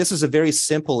does. And this is a very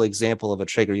simple example of a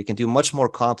trigger. You can do much more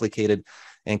complicated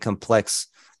and complex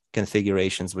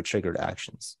configurations with triggered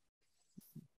actions.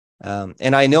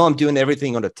 And I know I'm doing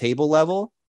everything on a table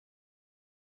level,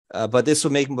 but this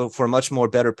would make for a much more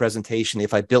better presentation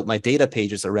if I built my data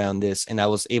pages around this and I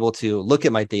was able to look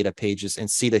at my data pages and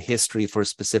see the history for a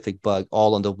specific bug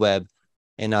all on the web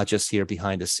and not just here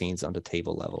behind the scenes on the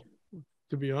table level.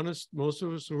 To be honest, most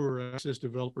of us who are Access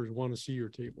developers want to see your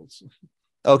tables.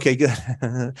 Okay,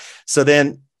 good. So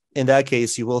then in that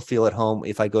case, you will feel at home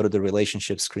if I go to the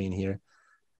relationship screen here,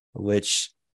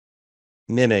 which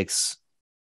mimics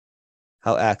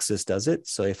how Access does it.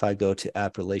 So if I go to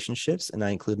app relationships and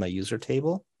I include my user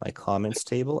table, my comments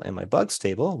table, and my bugs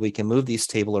table, we can move these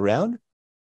tables around.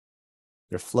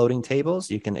 They're floating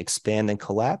tables. You can expand and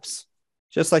collapse.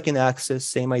 Just like in Access,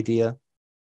 same idea.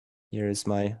 Here's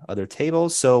my other table.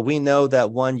 So we know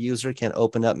that one user can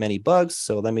open up many bugs.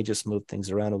 So let me just move things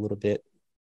around a little bit.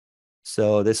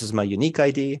 So this is my unique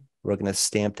ID. We're going to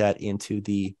stamp that into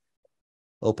the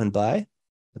open by.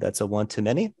 That's a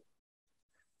one-to-many.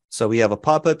 So we have a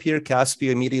pop-up here.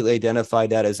 Caspio immediately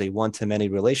identified that as a one-to-many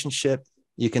relationship.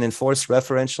 You can enforce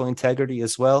referential integrity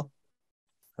as well.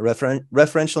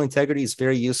 Referential integrity is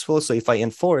very useful. So if I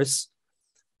enforce,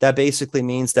 that basically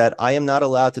means that I am not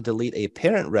allowed to delete a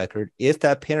parent record if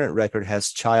that parent record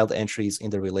has child entries in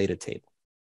the related table.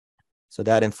 So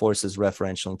that enforces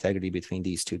referential integrity between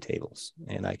these two tables.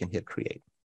 And I can hit create.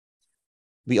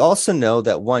 We also know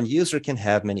that one user can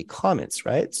have many comments,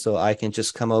 right? So I can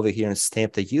just come over here and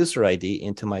stamp the user ID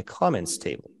into my comments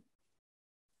table.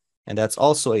 And that's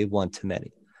also a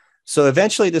one-to-many. So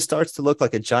eventually this starts to look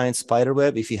like a giant spider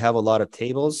web if you have a lot of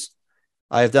tables.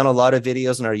 I've done a lot of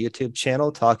videos on our YouTube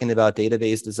channel talking about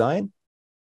database design.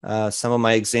 Some of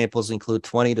my examples include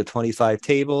 20 to 25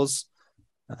 tables,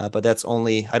 but that's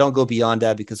only, I don't go beyond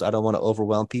that because I don't want to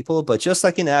overwhelm people. But just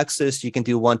like in Access, you can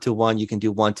do one-to-one, you can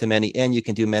do one-to-many, and you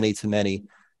can do many-to-many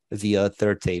via a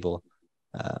third table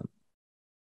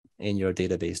in your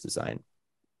database design.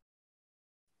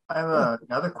 I have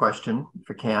another question,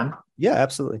 if I can. Yeah,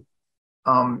 absolutely.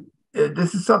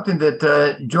 This is something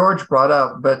that George brought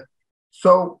up, but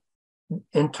so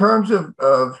in terms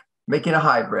of making a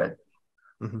hybrid,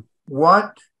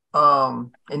 what,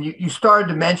 and you started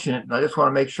to mention it, and I just want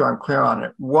to make sure I'm clear on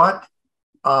it. What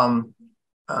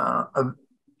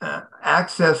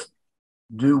access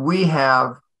do we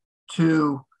have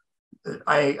to,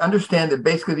 I understand that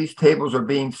basically these tables are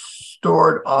being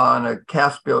stored on a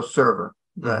Caspio server.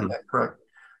 Is that correct?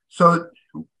 So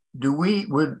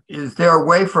is there a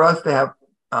way for us to have,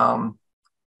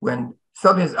 when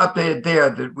something is updated there,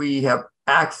 that we have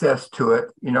access to it,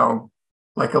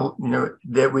 like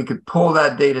that we could pull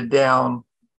that data down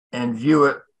and view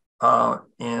it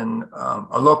in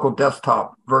a local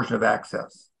desktop version of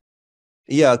Access?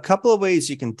 Yeah, a couple of ways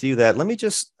you can do that. Let me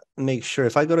just make sure.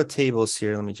 If I go to tables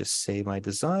here, let me just save my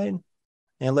design.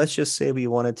 And let's just say we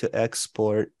wanted to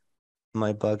export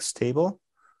my bugs table.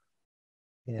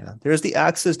 Yeah, there's the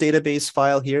Access database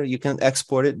file here. You can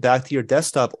export it back to your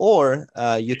desktop, or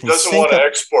you can. He doesn't want to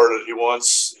export it. He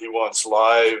wants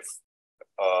live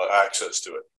access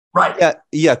to it. Right.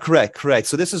 Yeah, correct.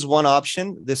 So this is one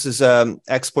option. This is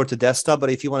export to desktop. But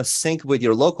if you want to sync with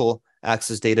your local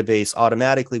Access database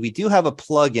automatically, we do have a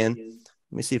plugin.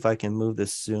 Let me see if I can move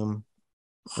this Zoom.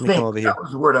 Let me come over here. That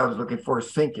was the word I was looking for.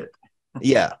 Sync it.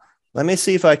 Yeah. Let me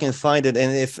see if I can find it.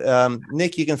 And if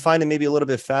Nick, you can find it maybe a little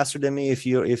bit faster than me if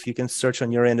you can search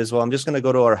on your end as well. I'm just going to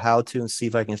go to our how-to and see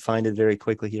if I can find it very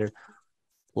quickly here.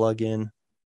 Plugin.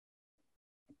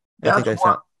 I think I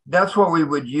found. That's what we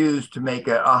would use to make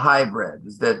a hybrid,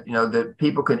 is that that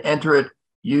people can enter it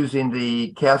using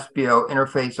the Caspio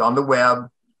interface on the web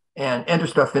and enter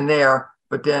stuff in there.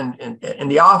 But then in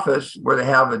the office where they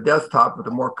have a desktop with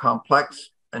a more complex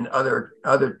and other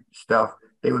stuff,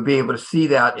 they would be able to see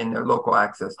that in their local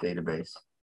Access database.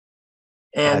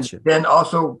 And then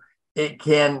also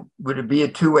would it be a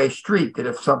two-way street, that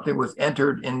if something was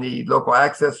entered in the local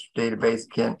Access database,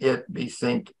 can it be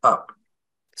synced up?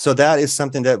 So that is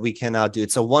something that we can now do.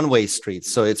 It's a one-way street.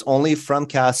 So it's only from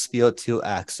Caspio to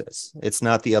Access. It's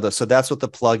not the other. So that's what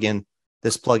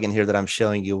this plugin here that I'm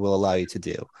showing you will allow you to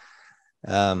do.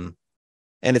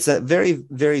 And it's a very,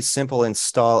 very simple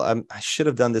install. I should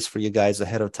have done this for you guys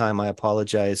ahead of time. I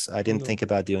apologize. I didn't think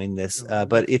about doing this.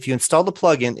 But if you install the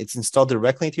plugin, it's installed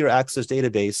directly into your Access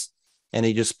database, and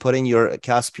you just put in your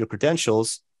Caspio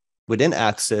credentials within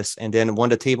Access. And then when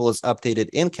the table is updated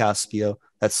in Caspio,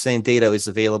 that same data is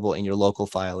available in your local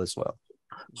file as well.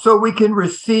 So we can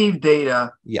receive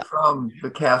data from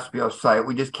the Caspio site.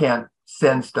 We just can't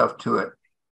send stuff to it.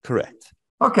 Correct.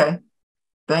 Okay.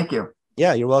 Thank you.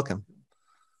 Yeah, you're welcome.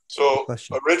 So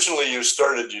originally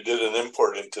you did an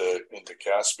import into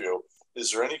Caspio.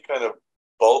 Is there any kind of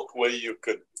bulk way you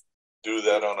could do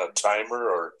that on a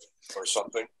timer or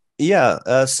something?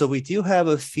 Yeah, so we do have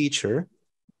a feature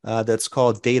that's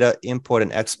called data import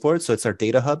and export. So it's our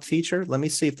data hub feature. Let me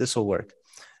see if this will work.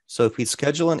 So if we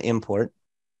schedule an import,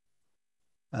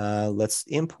 let's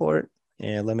import,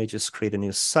 and let me just create a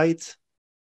new site.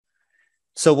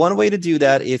 So one way to do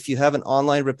that, if you have an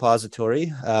online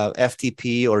repository,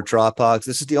 FTP or Dropbox,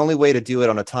 this is the only way to do it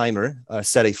on a timer,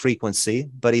 set a frequency.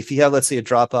 But if you have, let's say, a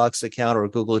Dropbox account or a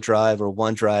Google Drive or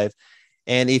OneDrive,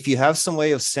 and if you have some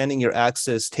way of sending your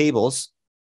Access tables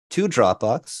to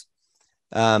Dropbox,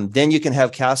 then you can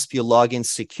have Caspio log in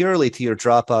securely to your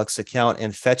Dropbox account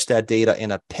and fetch that data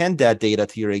and append that data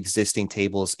to your existing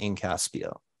tables in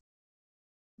Caspio.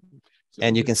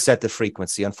 And you can set the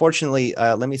frequency. Unfortunately,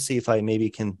 let me see if I maybe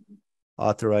can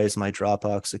authorize my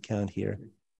Dropbox account here.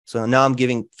 So now I'm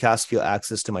giving Caspio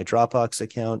access to my Dropbox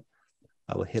account.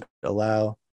 I will hit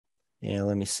allow. And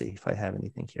let me see if I have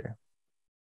anything here.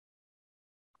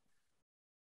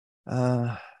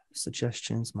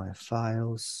 Suggestions, my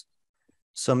files.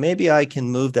 So maybe I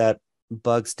can move that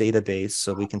bugs database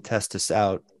so we can test this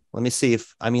out. Let me see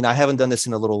if, I haven't done this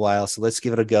in a little while, so let's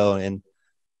give it a go and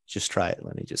just try it.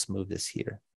 Let me just move this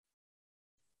here.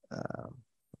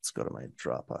 Let's go to my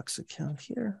Dropbox account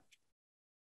here.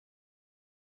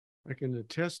 I can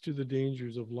attest to the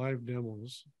dangers of live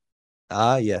demos.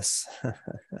 Ah, yes.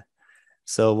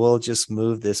 So we'll just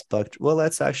move this bug. Well,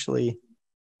 let's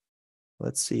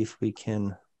see if we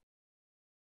can.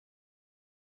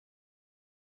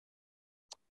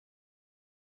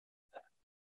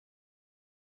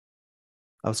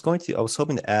 I was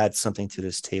hoping to add something to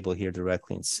this table here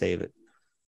directly and save it.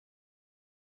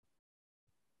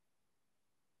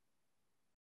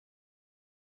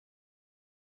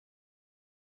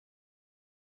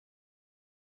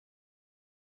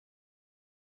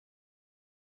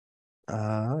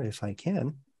 If I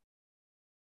can.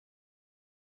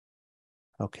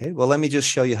 Okay, well, let me just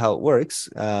show you how it works.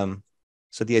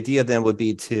 So the idea then would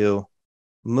be to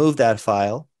move that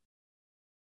file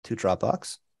to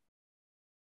Dropbox.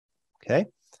 Okay,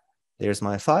 there's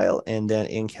my file. And then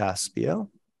in Caspio,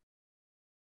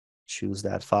 choose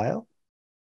that file.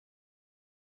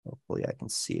 Hopefully I can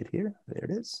see it here. There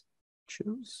it is.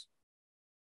 Choose.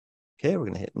 Okay, we're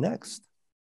going to hit next.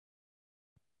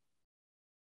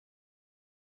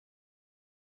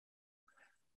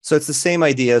 So it's the same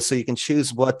idea. So you can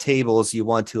choose what tables you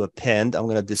want to append. I'm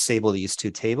going to disable these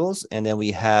two tables. And then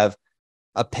we have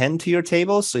append to your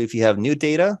tables. So if you have new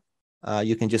data,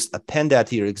 you can just append that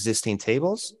to your existing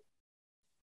tables.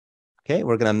 Okay,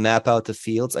 we're going to map out the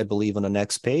fields, I believe, on the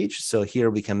next page. So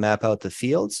here we can map out the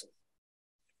fields.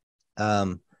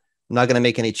 I'm not going to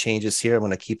make any changes here. I'm going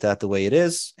to keep that the way it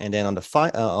is. And then on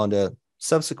the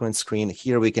subsequent screen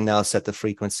here, we can now set the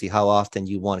frequency, how often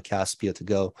you want Caspio to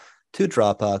go to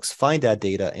Dropbox, find that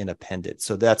data, and append it.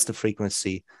 So that's the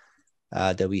frequency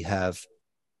that we have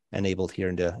enabled here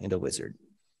in the wizard.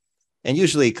 And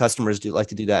usually customers do like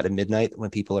to do that at midnight when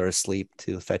people are asleep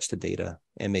to fetch the data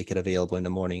and make it available in the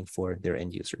morning for their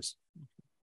end users.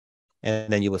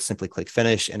 And then you will simply click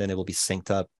finish, and then it will be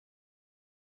synced up.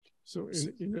 So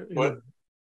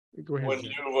go ahead. When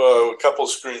you, a couple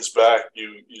screens back,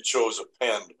 you chose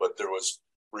append, but there was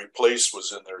replace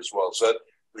was in there as well. Does that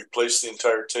replace the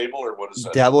entire table, or what is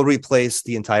that? That will replace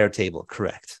the entire table,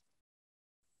 correct.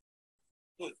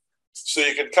 So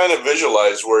you can kind of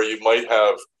visualize where you might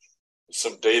have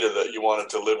some data that you wanted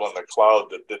to live on the cloud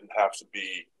that didn't have to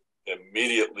be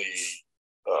immediately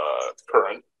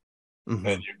current,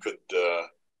 and you could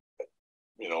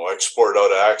export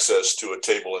out access to a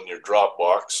table in your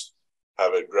Dropbox,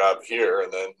 have it grab here,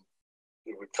 and then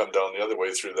it would come down the other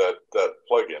way through that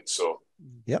plugin. So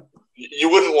yep, you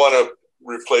wouldn't want to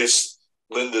replace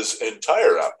Linda's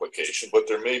entire application, but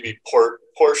there may be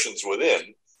portions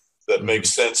within that make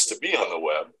sense to be on the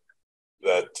web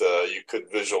that you could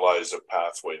visualize a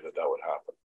pathway that would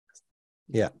happen.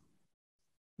 Yeah.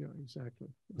 Yeah, exactly.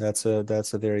 That's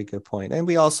a very good point. And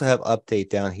we also have update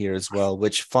down here as well,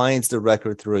 which finds the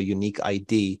record through a unique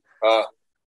ID.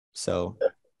 So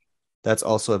that's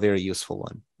also a very useful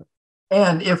one.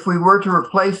 And if we were to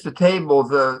replace the table,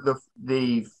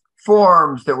 the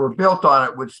forms that were built on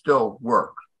it would still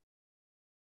work.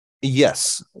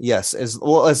 Yes. As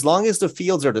long as the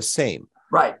fields are the same.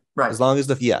 Right. As long as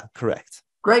correct.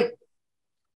 Great.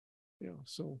 Yeah.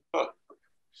 So.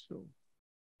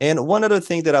 And one other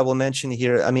thing that I will mention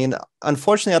here, I mean,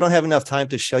 unfortunately, I don't have enough time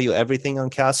to show you everything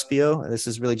on Caspio. This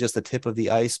is really just the tip of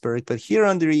the iceberg. But here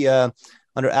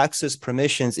under access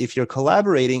permissions, if you're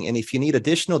collaborating and if you need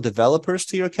additional developers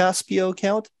to your Caspio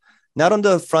account, not on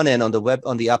the front end, on the web,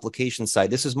 on the application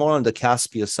side, this is more on the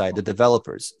Caspio side, the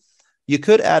developers. You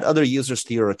could add other users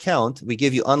to your account. We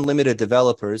give you unlimited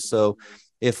developers. So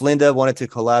if Linda wanted to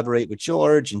collaborate with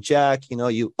George and Jack,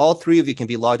 all three of you can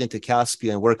be logged into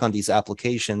Caspio and work on these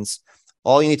applications.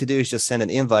 All you need to do is just send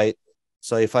an invite.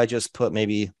 So if I just put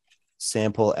maybe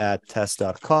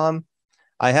sample@test.com,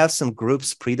 I have some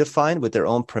groups predefined with their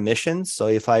own permissions. So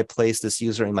if I place this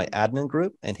user in my admin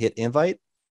group and hit invite,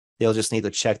 they'll just need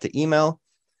to check the email.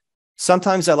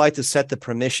 Sometimes I like to set the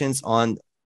permissions on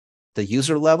the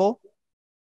user level,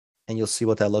 and you'll see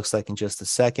what that looks like in just a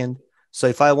second. So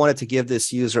if I wanted to give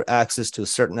this user access to a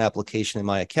certain application in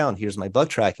my account, here's my bug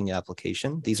tracking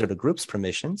application. These are the group's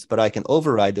permissions, but I can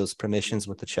override those permissions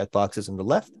with the checkboxes on the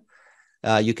left.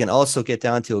 You can also get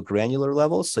down to a granular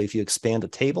level. So if you expand the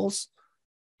tables,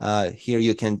 here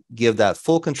you can give that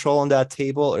full control on that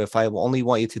table. Or if I only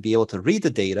want you to be able to read the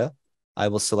data, I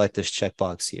will select this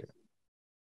checkbox here.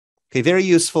 Okay, very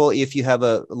useful if you have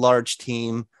a large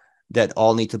team that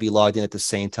all need to be logged in at the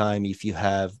same time. If you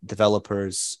have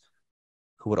developers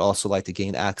who would also like to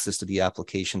gain access to the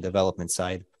application development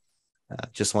side.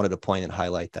 Just wanted to point and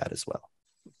highlight that as well.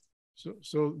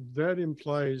 So that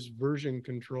implies version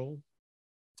control?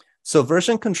 So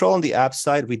version control on the app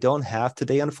side, we don't have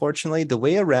today, unfortunately. The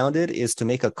way around it is to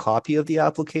make a copy of the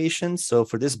application. So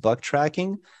for this bug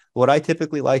tracking, what I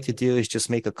typically like to do is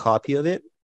just make a copy of it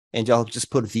and y'all just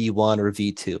put V1 or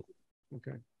V2.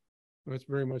 Okay. Well, that's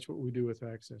very much what we do with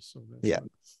Access. So that's Yeah.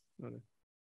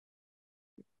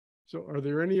 So are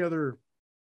there any other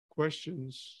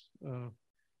questions?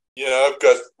 Yeah, I've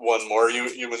got one more.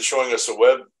 You've been showing us a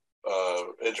web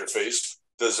interface.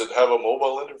 Does it have a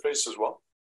mobile interface as well?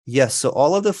 Yes. So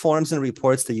all of the forms and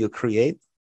reports that you create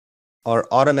are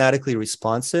automatically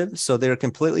responsive. So they're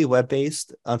completely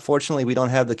web-based. Unfortunately, we don't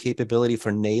have the capability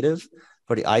for native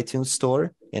for the iTunes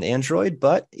Store and Android.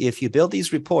 But if you build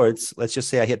these reports, let's just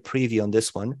say I hit preview on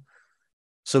this one.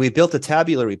 So we built a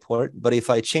tabular report, but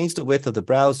if I change the width of the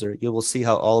browser, you will see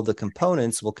how all of the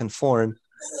components will conform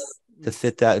to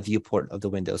fit that viewport of the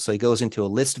window. So it goes into a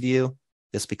list view.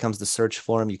 This becomes the search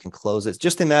form. You can close it.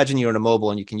 Just imagine you're on a mobile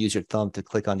and you can use your thumb to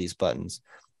click on these buttons.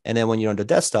 And then when you're on the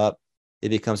desktop, it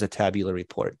becomes a tabular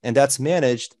report. And that's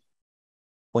managed.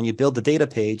 When you build the data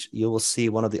page, you will see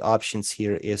one of the options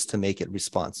here is to make it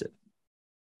responsive.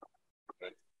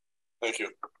 Okay. Thank you.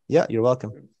 Yeah, you're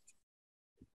welcome.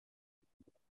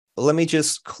 Let me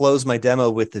just close my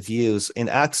demo with the views. In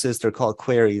Access, they're called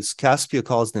queries. Caspio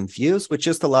calls them views, which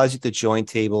just allows you to join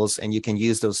tables, and you can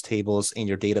use those tables in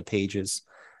your data pages.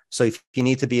 So if you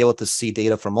need to be able to see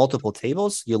data from multiple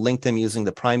tables, you link them using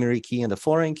the primary key and the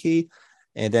foreign key,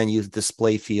 and then use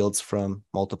display fields from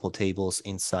multiple tables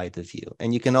inside the view.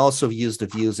 And you can also use the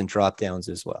views and drop-downs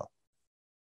as well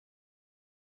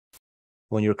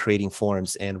when you're creating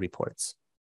forms and reports.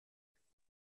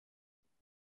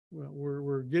 Well,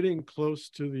 we're getting close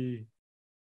to the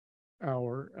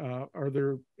hour. Are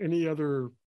there any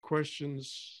other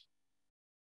questions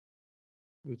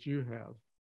that you have?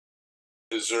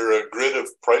 Is there a grid of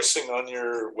pricing on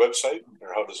your website,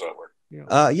 or how does that work?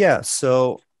 Yeah.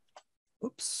 So,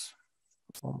 oops,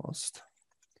 almost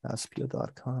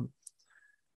Caspio.com.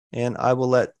 And I will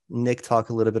let Nick talk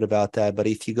a little bit about that. But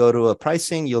if you go to a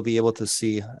pricing, you'll be able to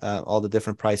see all the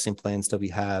different pricing plans that we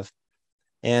have.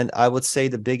 And I would say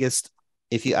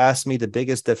if you ask me, the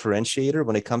biggest differentiator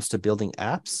when it comes to building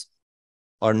apps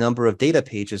are number of data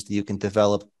pages that you can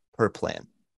develop per plan.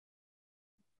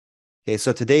 Okay,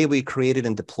 so today we created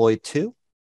and deployed 2,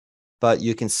 but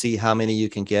you can see how many you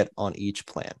can get on each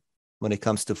plan when it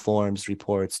comes to forms,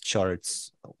 reports,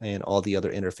 charts, and all the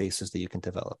other interfaces that you can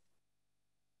develop.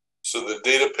 So the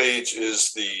data page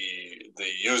is the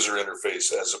user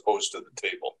interface as opposed to the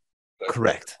table.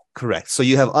 Correct. So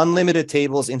you have unlimited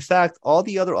tables. In fact, all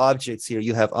the other objects here,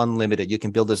 you have unlimited. You can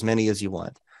build as many as you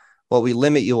want. What we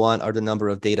limit you on are the number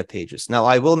of data pages. Now,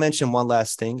 I will mention one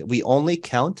last thing. We only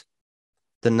count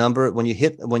the number when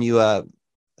you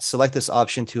select this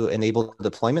option to enable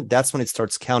deployment. That's when it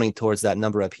starts counting towards that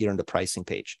number up here on the pricing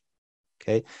page.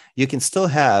 Okay. You can still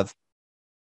have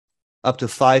up to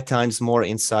 5 times more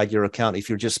inside your account. If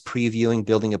you're just previewing,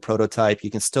 building a prototype, you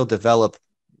can still develop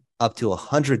up to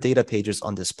 100 data pages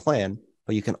on this plan,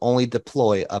 but you can only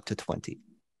deploy up to 20.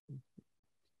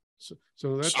 So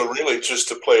really just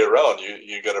to play around,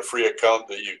 you get a free account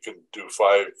that you can do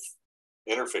 5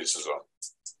 interfaces on.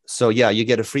 So yeah, you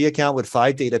get a free account with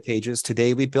 5 data pages.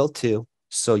 Today we built 2.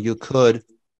 So you could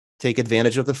take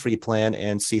advantage of the free plan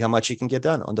and see how much you can get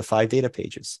done on the 5 data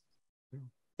pages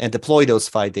and deploy those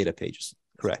 5 data pages.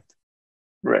 Correct.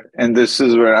 Right. And this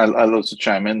is where I'll also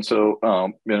chime in. So,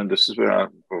 this is where I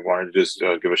wanted to just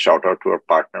give a shout out to our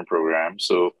partner program.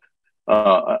 So,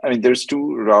 there's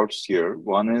 2 routes here.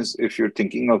 One is if you're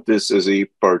thinking of this as a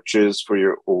purchase for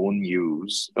your own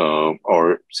use,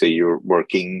 or say you're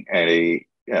working at a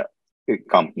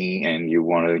company and you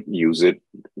want to use it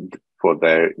for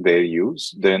their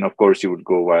use, then of course you would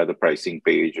go via the pricing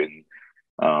page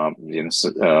and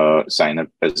sign up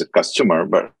as a customer.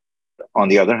 But on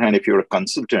the other hand, if you're a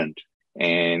consultant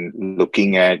and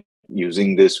looking at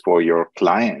using this for your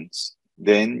clients,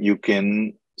 then you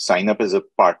can sign up as a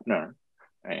partner.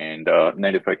 And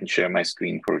Ned, if I can share my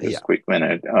screen for just a quick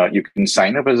minute, you can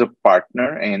sign up as a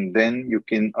partner, and then you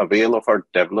can avail of our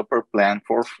developer plan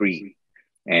for free.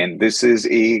 And this is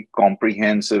a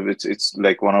comprehensive, it's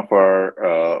like one of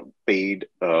our paid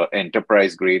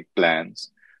enterprise grade plans.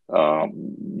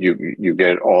 You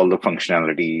get all the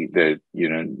functionality that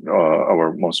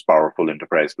our most powerful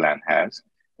enterprise plan has,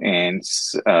 and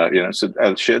so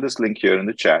I'll share this link here in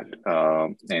the chat.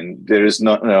 And there is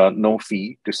no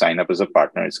fee to sign up as a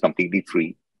partner; it's completely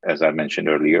free, as I mentioned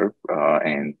earlier,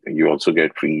 and you also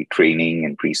get free training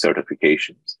and free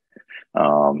certifications.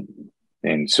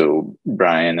 And so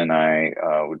Brian and I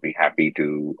would be happy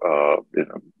to,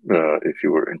 if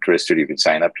you were interested, you can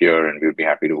sign up here and we'd be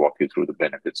happy to walk you through the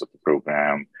benefits of the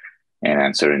program and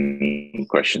answer any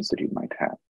questions that you might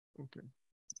have. Okay.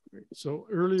 Great. So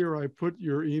earlier I put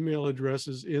your email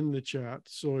addresses in the chat.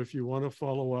 So if you want to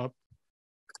follow up,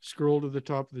 scroll to the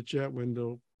top of the chat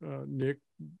window. Nick,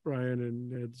 Brian, and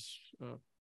Ned's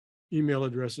email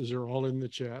addresses are all in the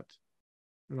chat,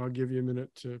 and I'll give you a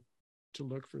minute to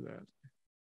look for that.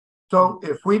 So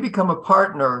if we become a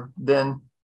partner, then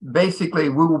basically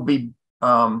we will be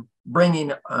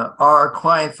bringing our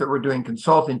clients that we're doing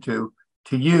consulting to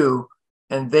you,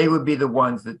 and they would be the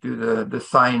ones that do the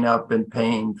sign up and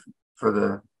paying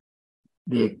for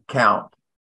the account.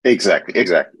 Exactly.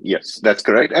 Yes, that's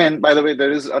correct. And by the way,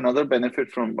 there is another benefit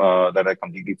from that I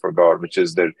completely forgot, which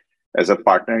is that as a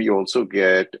partner, you also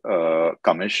get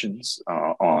commissions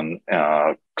on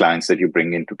clients that you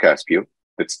bring into Caspio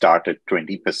that start at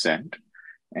 20%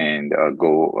 and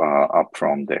go up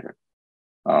from there.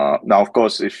 Now, of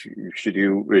course, should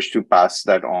you wish to pass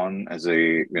that on as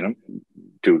a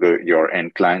to your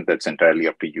end client, that's entirely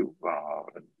up to you.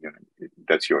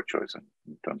 That's your choice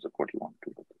in terms of what you want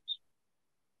to do with this.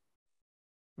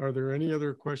 Are there any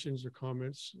other questions or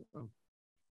comments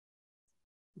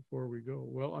before we go?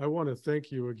 Well, I want to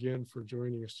thank you again for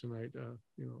joining us tonight.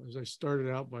 As I started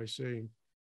out by saying,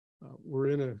 we're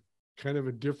in a kind of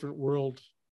a different world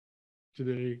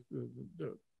today.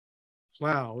 The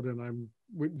cloud, and I'm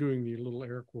doing the little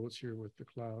air quotes here with the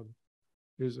cloud,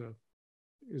 is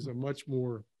a much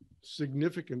more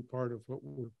significant part of what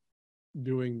we're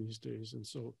doing these days. And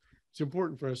so it's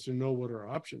important for us to know what our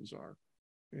options are.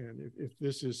 And if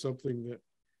this is something that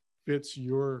fits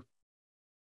your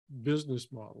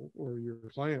business model or your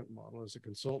client model as a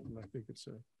consultant, I think it's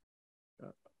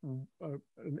an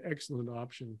excellent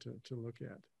option to look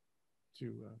at.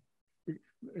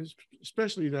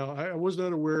 Especially now, I was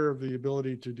not aware of the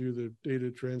ability to do the data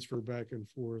transfer back and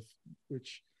forth,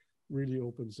 which really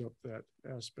opens up that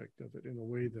aspect of it in a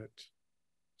way that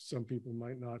some people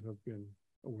might not have been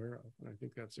aware of. And I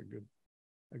think that's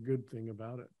a good thing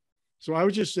about it. So I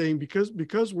was just saying,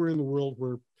 because we're in the world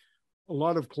where a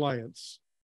lot of clients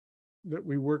that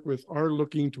we work with are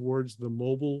looking towards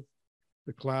the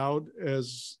cloud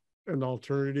as an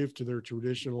alternative to their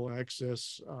traditional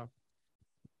access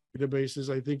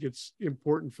databases, I think it's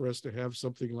important for us to have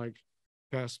something like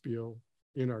Caspio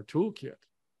in our toolkit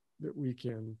that we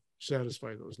can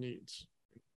satisfy those needs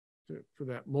for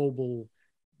that mobile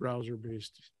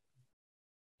browser-based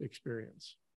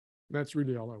experience. And that's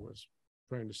really all I was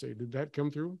trying to say. Did that come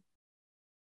through?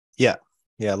 Yeah,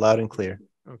 loud and clear.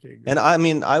 Okay, good. And I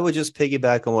mean, I would just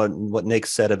piggyback on what Nick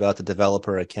said about the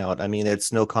developer account. I mean,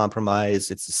 it's no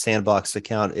compromise. It's a sandbox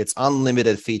account. It's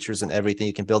unlimited features and everything.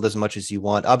 You can build as much as you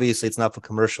want. Obviously, it's not for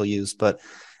commercial use, but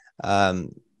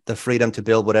the freedom to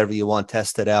build whatever you want,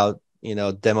 test it out,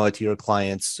 demo it to your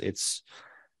clients. It's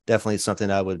definitely something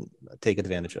I would take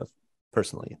advantage of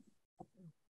personally.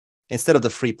 Instead of the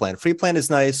free plan. Free plan is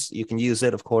nice. You can use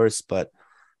it, of course, but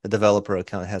the developer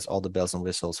account has all the bells and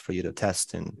whistles for you to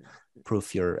test and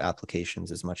proof your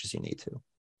applications as much as you need to.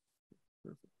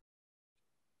 Perfect.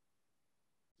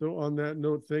 So on that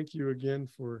note, thank you again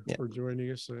for joining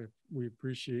us. We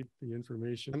appreciate the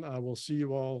information. I will see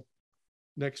you all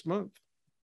next month.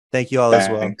 Thank you all as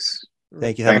well.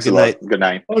 Thank you. Have a good night. Good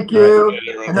night. Thank you.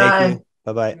 Good night, Good night. Thank you.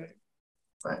 Bye-bye.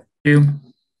 Bye. You.